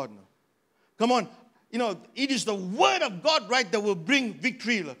Word of God now. Come on. It is the Word of God, right, that will bring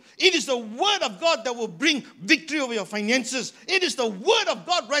victory. It is the Word of God that will bring victory over your finances. It is the Word of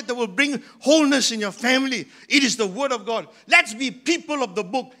God, right, that will bring wholeness in your family. It is the Word of God. Let's be people of the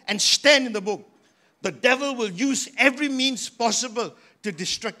book and stand in the book. The devil will use every means possible to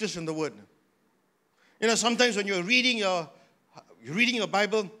distract us from the Word. Sometimes when you're reading your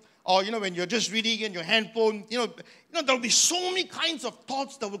Bible, or, when you're just reading in your handphone, there'll be so many kinds of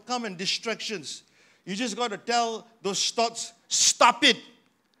thoughts that will come and distractions. You just got to tell those thoughts, stop it.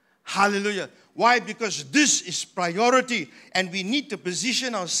 Hallelujah. Why? Because this is priority, and we need to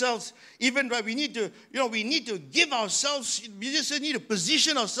position ourselves. Even right, we need to give ourselves. We just need to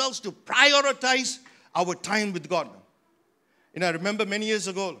position ourselves to prioritize our time with God. I remember many years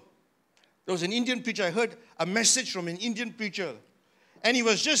ago, there was an Indian preacher. I heard a message from an Indian preacher, and he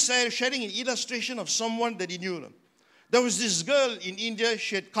was just sharing an illustration of someone that he knew. There was this girl in India.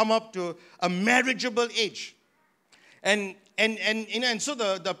 She had come up to a marriageable age. And so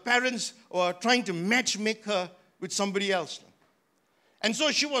the parents were trying to matchmake her with somebody else. And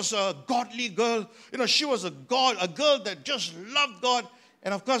so she was a godly girl. She was a girl that just loved God.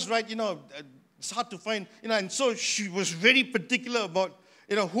 And of course, right, it's hard to find, and so she was very particular about,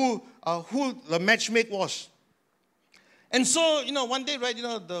 who the matchmake was. And so, one day, right,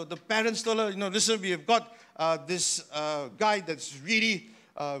 the parents told her, listen, we have got this guy that's really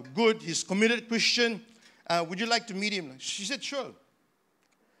good. He's committed Christian. Would you like to meet him? She said, sure.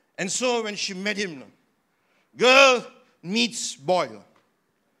 And so when she met him, girl meets boy.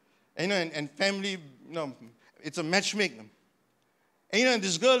 And family, it's a matchmaking. And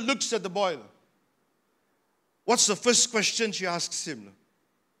this girl looks at the boy. What's the first question she asks him?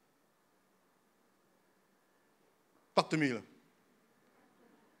 Talk to me.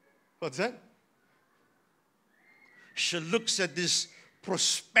 What's that? She looks at this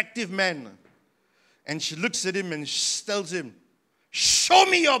prospective man, and she looks at him and she tells him, show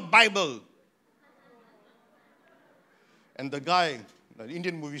me your Bible. And the guy, the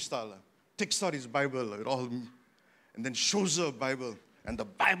Indian movie star, takes out his Bible and then shows her a Bible. And the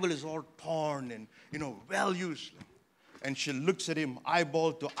Bible is all torn and, well used. And she looks at him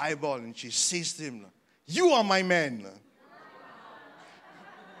eyeball to eyeball, and she says to him, you are my man.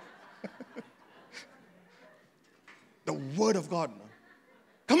 The Word of God.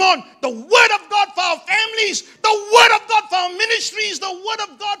 Come on, the Word of God for our families, the Word of God for our ministries, the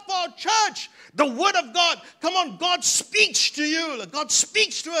Word of God for our church, the Word of God. Come on, God speaks to you. God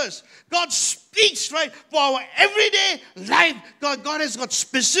speaks to us. God speaks, right, for our everyday life. God has got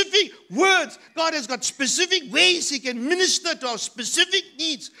specific words. God has got specific ways He can minister to our specific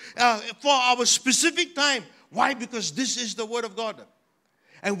needs for our specific time. Why? Because this is the Word of God.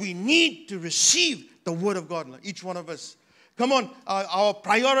 And we need to receive the Word of God, each one of us. Come on, our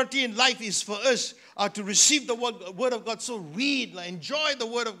priority in life is for us to receive the Word of God. So read, enjoy the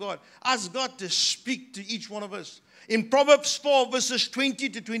Word of God. Ask God to speak to each one of us. In Proverbs 4, verses 20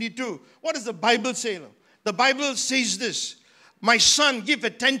 to 22, what does the Bible say? The Bible says this, my son, give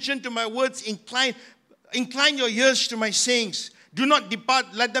attention to my words, incline your ears to my sayings. Do not depart,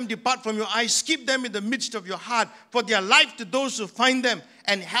 let them depart from your eyes. Keep them in the midst of your heart, for they are life to those who find them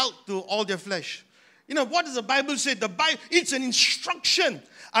and health to all their flesh. What does the Bible say? The Bible, it's an instruction.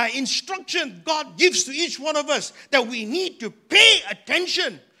 Instruction God gives to each one of us that we need to pay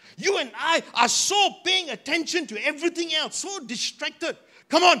attention. You and I are so paying attention to everything else, so distracted.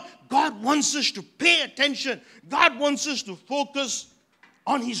 Come on, God wants us to pay attention. God wants us to focus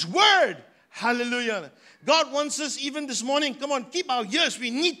on His Word. Hallelujah. God wants us even this morning, come on, keep our ears.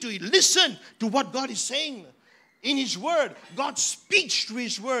 We need to listen to what God is saying. in His Word. God speaks through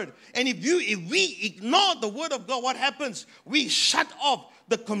His Word. And if we ignore the Word of God, what happens? We shut off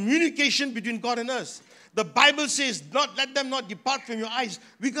the communication between God and us. The Bible says, let them not depart from your eyes.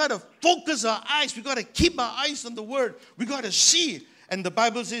 We got to focus our eyes. We got to keep our eyes on the Word. We got to see. And the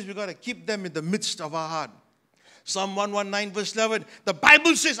Bible says we got to keep them in the midst of our heart. Psalm 119 verse 11. The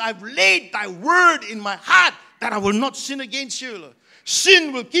Bible says, I've laid thy word in my heart that I will not sin against you.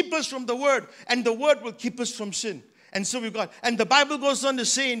 Sin will keep us from the word, and the word will keep us from sin. And so we've got, and the Bible goes on to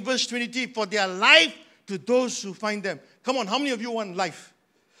say in verse 23, for their life to those who find them. Come on, how many of you want life?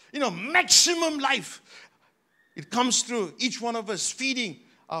 Maximum life. It comes through each one of us feeding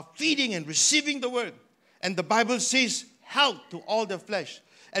and receiving the word. And the Bible says health to all the flesh.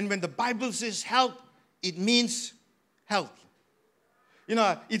 And when the Bible says health, it means health.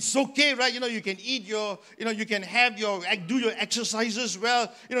 It's okay, right? You can eat you can do your exercises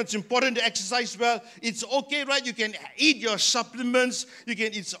well. It's important to exercise well. It's okay, right? You can eat your supplements.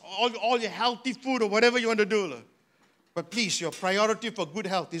 It's all your healthy food or whatever you want to do. But please, your priority for good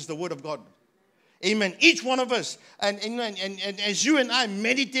health is the Word of God. Amen. Each one of us, and as you and I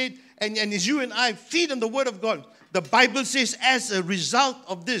meditate, and as you and I feed on the Word of God, the Bible says as a result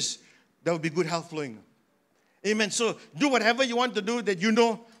of this, there will be good health flowing. Amen. So do whatever you want to do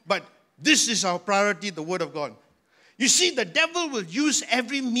that but this is our priority, the Word of God. You see, the devil will use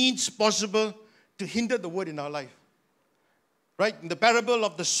every means possible to hinder the Word in our life. Right? In the parable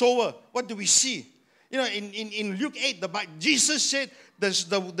of the sower, what do we see? In Luke 8, Jesus said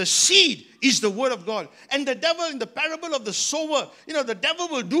the seed is the Word of God. And the devil, in the parable of the sower, the devil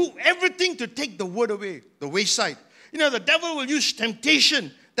will do everything to take the Word away, the wayside. The devil will use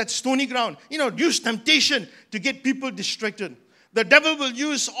temptation, that's stony ground. Use temptation to get people distracted. The devil will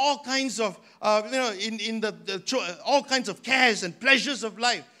use all kinds of, all kinds of cares and pleasures of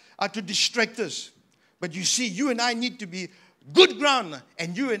life to distract us. But you see, you and I need to be good ground.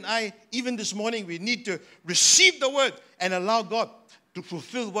 And you and I, even this morning, we need to receive the word and allow God to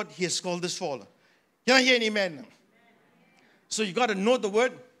fulfill what He has called us for. Can I hear an amen? So you got to know the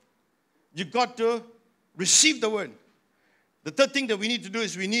word. You got to receive the word. The third thing that we need to do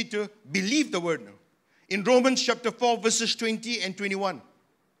is we need to believe the word. In Romans chapter 4, verses 20 and 21,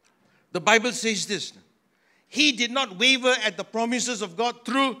 the Bible says this. He did not waver at the promises of God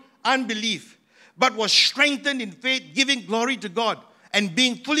through unbelief, but was strengthened in faith, giving glory to God, and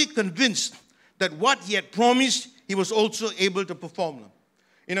being fully convinced that what He had promised, He was also able to perform.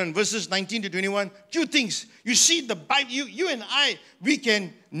 In verses 19 to 21, two things. You see, the Bible, you and I, we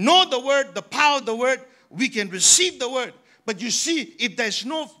can know the word, the power of the word, we can receive the word. But you see, if there's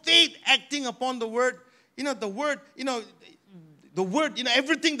no faith acting upon the word, everything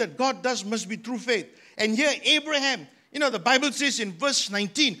that God does must be through faith. And here, Abraham, the Bible says in verse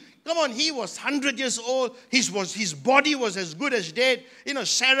 19, come on, he was 100 years old. His body was as good as dead.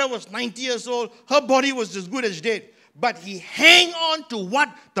 Sarah was 90 years old. Her body was as good as dead. But he hang on to what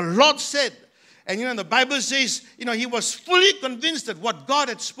the Lord said. And the Bible says, he was fully convinced that what God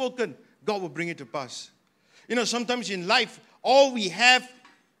had spoken, God will bring it to pass. Sometimes in life, all we have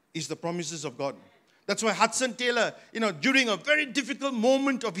is the promises of God. That's why Hudson Taylor, during a very difficult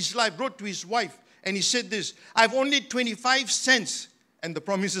moment of his life, wrote to his wife, and he said this, I've only 25 cents and the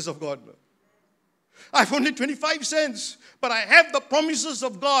promises of God. I've only 25 cents, but I have the promises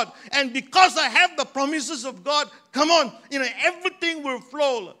of God. And because I have the promises of God, come on, everything will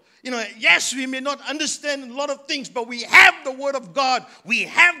flow. Yes, we may not understand a lot of things, but we have the Word of God. We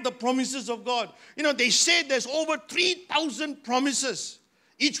have the promises of God. They say there's over 3,000 promises.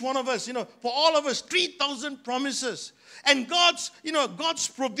 Each one of us, for all of us, 3,000 promises. And God's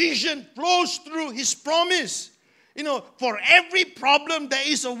provision flows through His promise. For every problem, there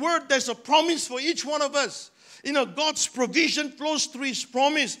is a word, there's a promise for each one of us. God's provision flows through His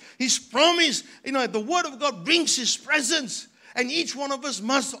promise. His promise, the Word of God brings His presence. And each one of us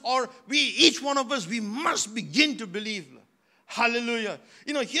we must begin to believe. Hallelujah.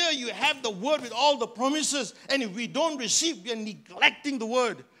 Here you have the word with all the promises. And if we don't receive, we are neglecting the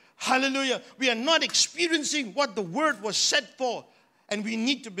word. Hallelujah. We are not experiencing what the word was set for. And we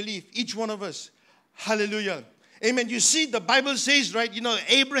need to believe, each one of us. Hallelujah. Amen. You see, the Bible says, right,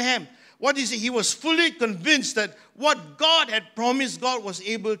 Abraham, what is it? He was fully convinced that what God had promised, God was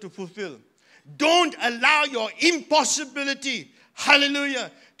able to fulfill. Don't allow your impossibility,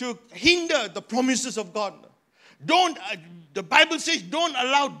 hallelujah, to hinder the promises of God. The Bible says, don't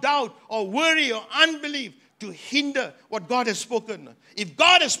allow doubt or worry or unbelief to hinder what God has spoken. If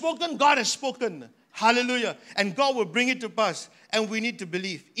God has spoken, God has spoken. Hallelujah. And God will bring it to pass. And we need to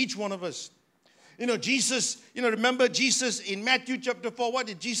believe, each one of us. Jesus, remember Jesus in Matthew chapter 4, what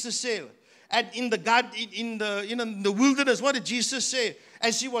did Jesus say? in the garden, in the wilderness, what did Jesus say?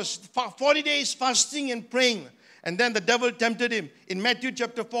 As he was 40 days fasting and praying, and then the devil tempted him. In Matthew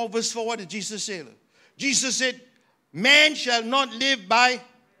chapter 4, verse 4, what did Jesus say? Jesus said, man shall not live by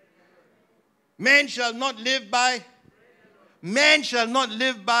bread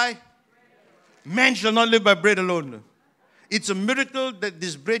alone. It's a miracle that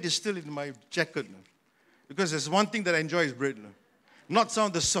this bread is still in my jacket. Because there's one thing that I enjoy is bread. Not some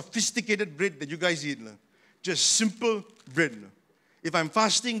of the sophisticated bread that you guys eat. Just simple bread. If I'm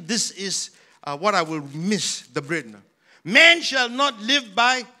fasting, this is what I will miss, the bread. Man shall not live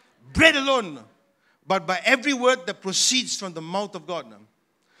by bread alone, but by every word that proceeds from the mouth of God.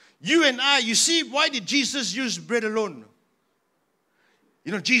 You and I, you see, why did Jesus use bread alone?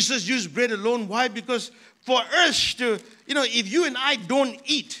 Jesus used bread alone. Why? Because for us to, if you and I don't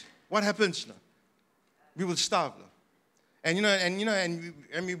eat, what happens? We will starve. And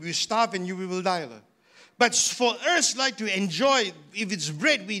we starve and we will die. But for us, to enjoy, if it's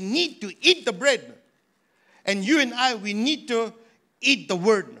bread, we need to eat the bread. And you and I, we need to eat the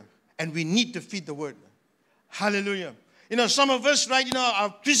word. And we need to feed the word. Hallelujah. Some of us,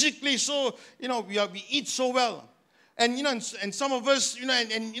 are physically so, we eat so well. And, and some of us,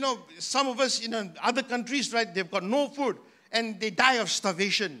 some of us, other countries, they've got no food. And they die of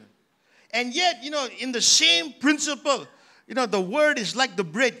starvation. And yet, in the same principle, the word is like the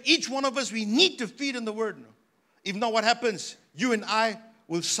bread. Each one of us, we need to feed on the word. If not, what happens? You and I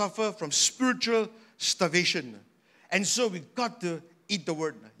will suffer from spiritual starvation. And so we've got to eat the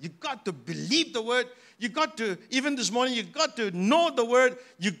word. You've got to believe the word. You've got to, even this morning, you've got to know the word.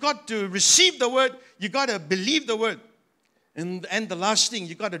 You've got to receive the word. You've got to believe the word. And the last thing,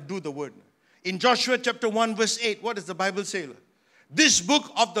 you've got to do the word. In Joshua chapter 1, verse 8, what does the Bible say? This book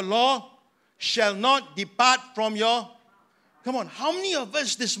of the law shall not depart from your... Come on, how many of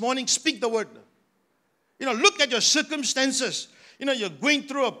us this morning speak the word? Look at your circumstances. You're going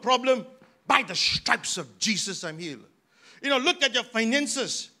through a problem. By the stripes of Jesus, I'm healed. Look at your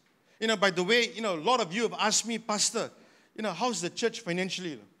finances. By the way, a lot of you have asked me, Pastor, how's the church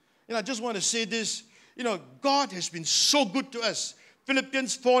financially? I just want to say this. God has been so good to us.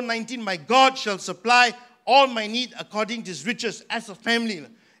 Philippians 4:19, my God shall supply all my need according to his riches as a family.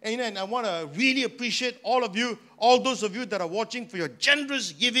 And I want to really appreciate all of you, all those of you that are watching, for your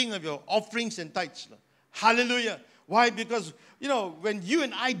generous giving of your offerings and tithes. Hallelujah. Why? Because, when you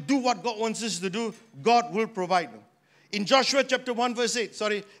and I do what God wants us to do, God will provide. In Joshua chapter 1 verse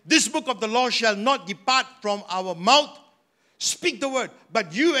 8, this book of the law shall not depart from our mouth. Speak the word,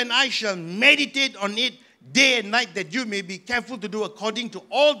 but you and I shall meditate on it day and night, that you may be careful to do according to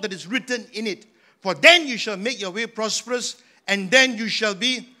all that is written in it. For then you shall make your way prosperous, and then you shall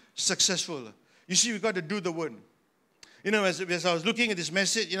be successful. You see, we've got to do the word. As I was looking at this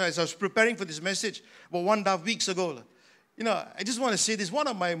message, as I was preparing for this message about 1.5 weeks ago, I just want to say this. One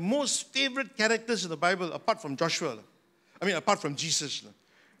of my most favorite characters in the Bible, apart from Joshua, apart from Jesus.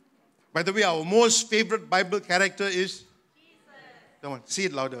 By the way, our most favorite Bible character is Jesus. Come on, say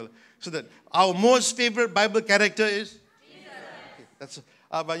it louder. So that our most favorite Bible character is Jesus. Okay, that's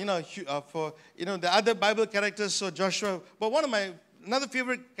for the other Bible characters, so Joshua. But another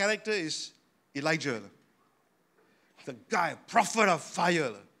favorite character is Elijah. The guy, prophet of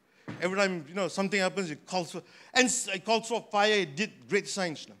fire. Every time something happens, he calls for fire. He did great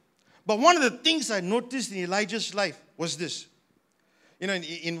signs. But one of the things I noticed in Elijah's life was this.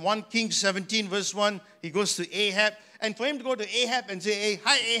 In 1 Kings 17 verse 1, he goes to Ahab. And for him to go to Ahab and say, hey,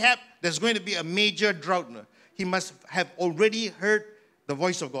 hi Ahab, there's going to be a major drought. He must have already heard the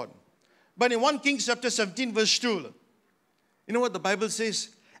voice of God. But in 1 Kings chapter 17 verse 2, you know what the Bible says?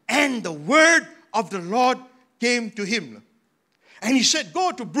 And the word of the Lord came to him. And he said,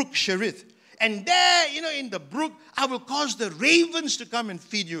 go to brook Cherith. And there, in the brook, I will cause the ravens to come and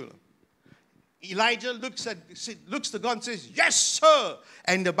feed you. Elijah looks to God and says, yes, sir.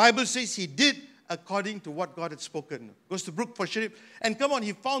 And the Bible says he did according to what God had spoken. Goes to brook for Cherith. And come on,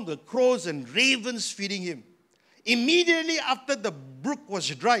 he found the crows and ravens feeding him. Immediately after the brook was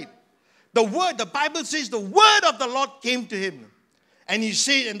dried, the Bible says the word of the Lord came to him. And he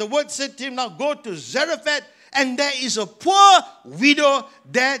said, and the word said to him, now go to Zarephath, and there is a poor widow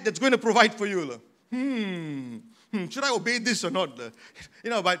there that's going to provide for you. Should I obey this or not?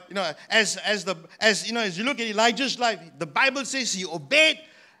 As you look at Elijah's life, the Bible says he obeyed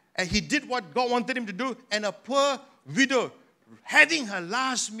and he did what God wanted him to do. And a poor widow having her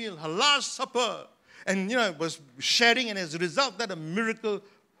last meal, her last supper, and was sharing, and as a result that a miracle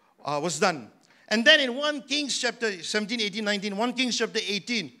was done. And then in 1 Kings chapter 17, 18, 19, 1 Kings chapter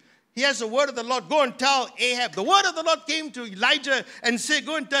 18, he has the word of the Lord. Go and tell Ahab. The word of the Lord came to Elijah and said,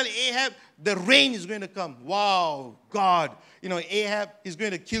 go and tell Ahab, the rain is going to come. Wow, God, Ahab is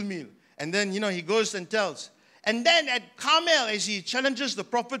going to kill me. And then, he goes and tells. And then at Carmel, as he challenges the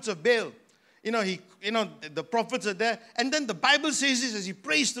prophets of Baal, the prophets are there. And then the Bible says this as he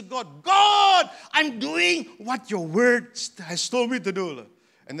prays to God, God, I'm doing what your word has told me to do.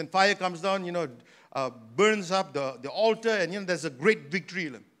 And then fire comes down, burns up the altar, and there's a great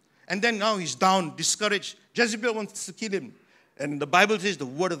victory. And then now he's down, discouraged. Jezebel wants to kill him. And the Bible says the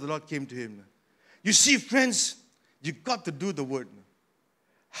word of the Lord came to him. You see, friends, you got to do the word.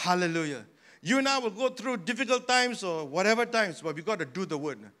 Hallelujah. You and I will go through difficult times or whatever times, but we got to do the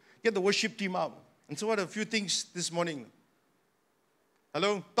word. Get the worship team out. And so what are a few things this morning?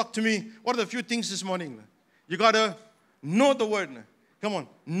 Hello? Talk to me. What are the few things this morning? You got to know the word. Come on.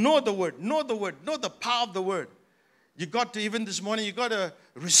 Know the word. Know the word. Know the power of the word. You got to, even this morning, you got to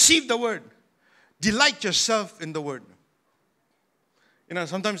receive the word. Delight yourself in the word.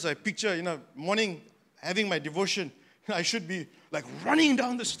 Sometimes I picture, morning having my devotion. I should be like running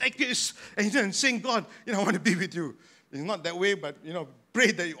down the staircase and saying, God, I want to be with you. It's not that way, but,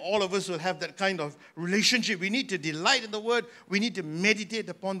 pray that all of us will have that kind of relationship. We need to delight in the word. We need to meditate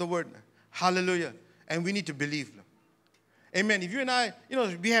upon the word. Hallelujah. And we need to believe. Amen. If you and I,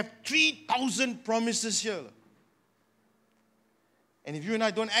 we have 3,000 promises here. And if you and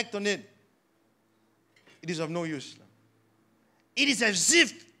I don't act on it, it is of no use. It is as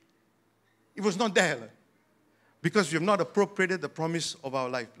if it was not there. Because we have not appropriated the promise of our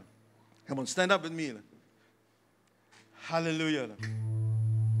life. Come on, stand up with me. Hallelujah.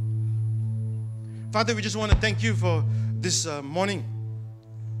 Father, we just want to thank you for this morning.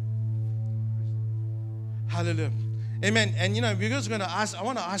 Hallelujah. Amen. And we're just going to ask, I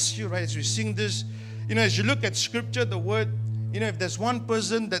want to ask you, right, as we sing this, as you look at scripture, the word, if there's one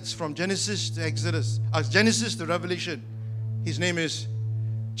person that's from Genesis to Exodus, Genesis to Revelation, his name is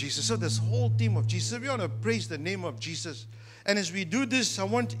Jesus. So this whole theme of Jesus, we want to praise the name of Jesus. And as we do this, I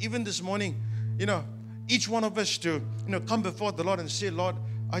want even this morning, each one of us to, come before the Lord and say, Lord,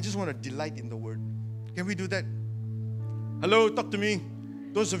 I just want to delight in the word. Can we do that? Hello, talk to me.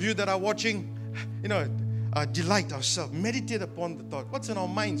 Those of you that are watching, delight ourselves. Meditate upon the thought. What's in our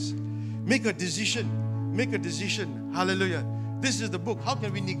minds? Make a decision. Make a decision. Hallelujah. This is the book. How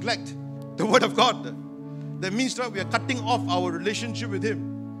can we neglect the word of God? That means that we are cutting off our relationship with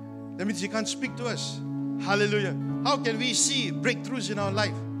Him. That means He can't speak to us. Hallelujah. How can we see breakthroughs in our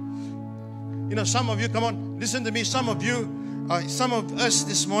life? Some of you, come on, listen to me. Some of you, some of us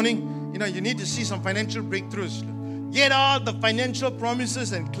this morning, you need to see some financial breakthroughs. Get all the financial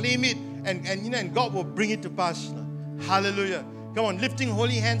promises and claim it, and God will bring it to pass. Hallelujah. Come on, lifting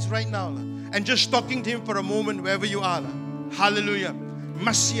holy hands right now, and just talking to Him for a moment wherever you are. Hallelujah.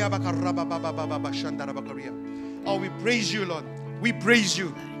 Oh, we praise you, Lord. We praise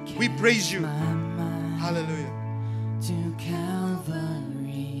you. We praise you. Hallelujah. To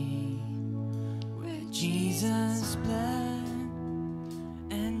Calvary, where Jesus bled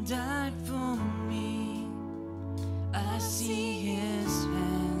and died for me. I see His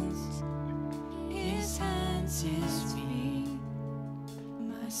hands, His feet,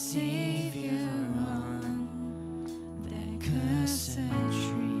 my Savior on that cursed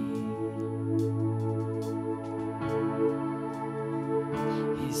tree.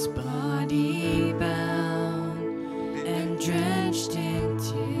 His body bound and drenched in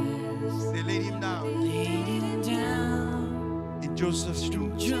tears. They laid Him down. They laid Him down In Joseph's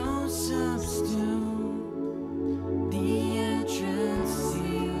tomb. Joseph's tomb, the entrance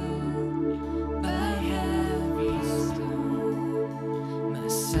sealed by heavy stone.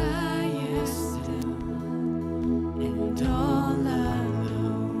 Messiah still and all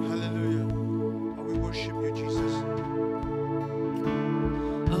alone. Hallelujah. Oh, we worship you, Jesus.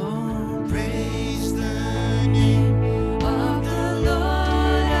 Oh, praise the name of the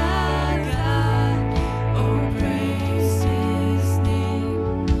Lord our God. Oh, praise His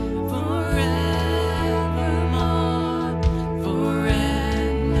name forevermore. For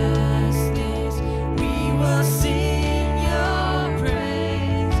endless days we will sing Your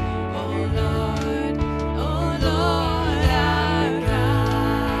praise. Oh Lord our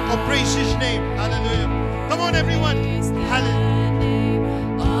God. Oh, praise His name. Hallelujah. Come on, everyone. Hallelujah.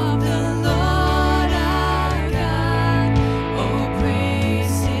 Of the Lord our God, oh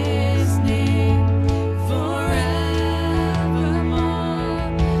praise His name forevermore.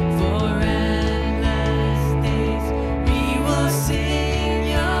 For endless days we will sing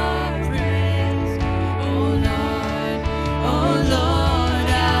Your praise, oh Lord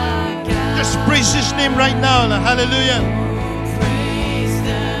our God. Just praise His name right now. Hallelujah. Praise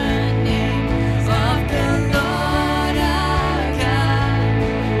the name of the Lord our God.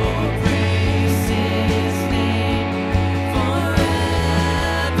 Oh, praise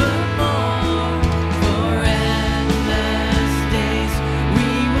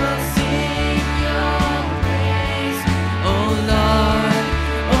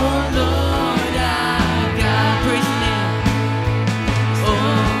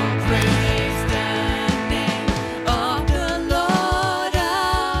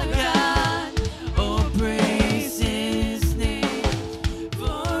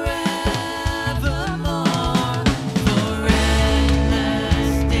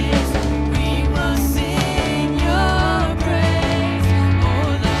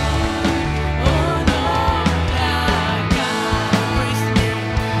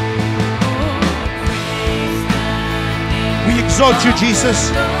exalt you, Jesus.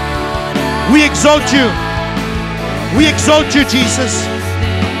 We exalt you. We exalt you, Jesus.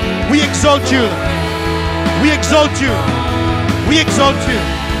 We exalt you. We exalt you. We exalt you.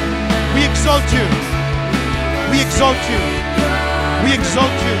 We exalt you. We exalt you. We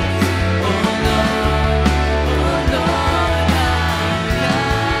exalt you.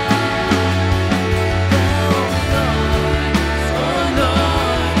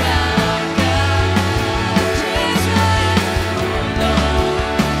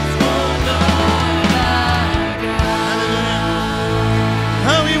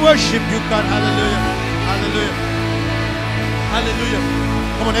 Worship you, God. Hallelujah. Hallelujah. Hallelujah.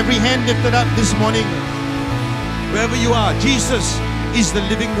 Come on, every hand lifted up this morning. Wherever you are, Jesus is the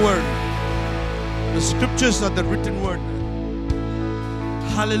living word. The scriptures are the written word.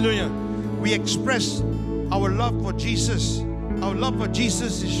 Hallelujah. We express our love for Jesus. Our love for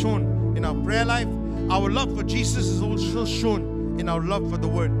Jesus is shown in our prayer life. Our love for Jesus is also shown in our love for the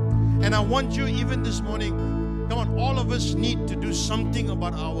word. And I want you, even this morning, come on, all of us need to do something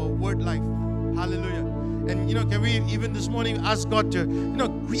about our word life. Hallelujah. And can we even this morning ask God to,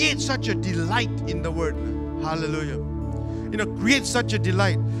 create such a delight in the word. Hallelujah. Create such a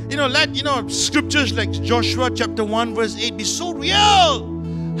delight. Let, scriptures like Joshua chapter 1 verse 8 be so real.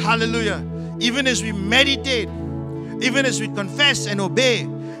 Hallelujah. Even as we meditate, even as we confess and obey,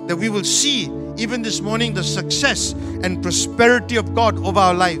 that we will see even this morning the success and prosperity of God over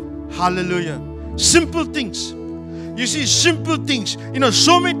our life. Hallelujah. Simple things. You see, simple things.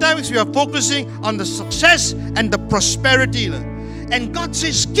 So many times we are focusing on the success and the prosperity. And God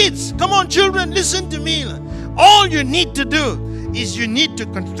says, kids, come on children, listen to me. All you need to do is you need to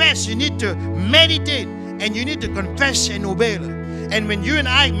confess, you need to meditate, and you need to confess and obey. And when you and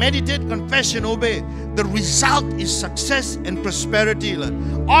I meditate, confess and obey, the result is success and prosperity.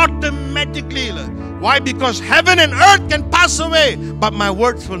 Automatically. Why? Because heaven and earth can pass away, but my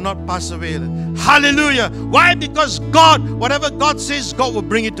words will not pass away. Hallelujah. Why? Because God, whatever God says, God will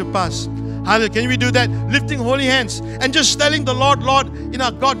bring it to pass. Hallelujah. Can we do that? Lifting holy hands and just telling the Lord, Lord,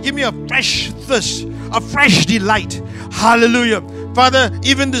 God, give me a fresh thirst, a fresh delight. Hallelujah. Father,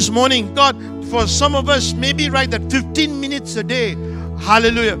 even this morning, God, for some of us, maybe right that 15 minutes a day.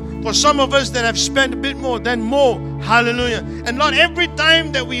 Hallelujah. For some of us that have spent a bit more, then more. Hallelujah. And Lord, every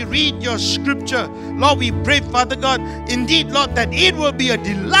time that we read your scripture, Lord, we pray, Father God, indeed, Lord, that it will be a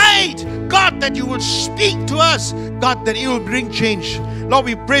delight. God, that you will speak to us. God, that it will bring change. Lord,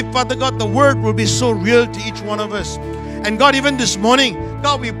 we pray, Father God, the word will be so real to each one of us. And God, even this morning,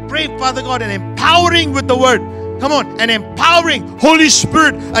 God, we pray, Father God, an empowering with the word. Come on, an empowering Holy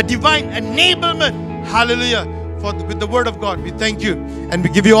Spirit, a divine enablement. Hallelujah. With the word of God, we thank you and we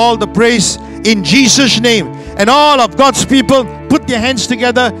give you all the praise in Jesus' name. And all of God's people put their hands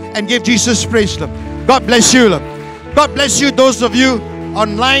together and give Jesus praise. God bless you. God bless you, those of you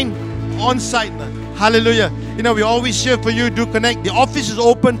online, on site. Hallelujah. We're always here for you. Do connect. The office is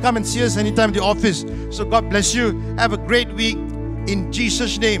open. Come and see us anytime in the office. So God bless you. Have a great week in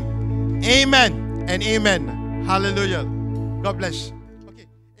Jesus' name. Amen and amen. Hallelujah. God bless.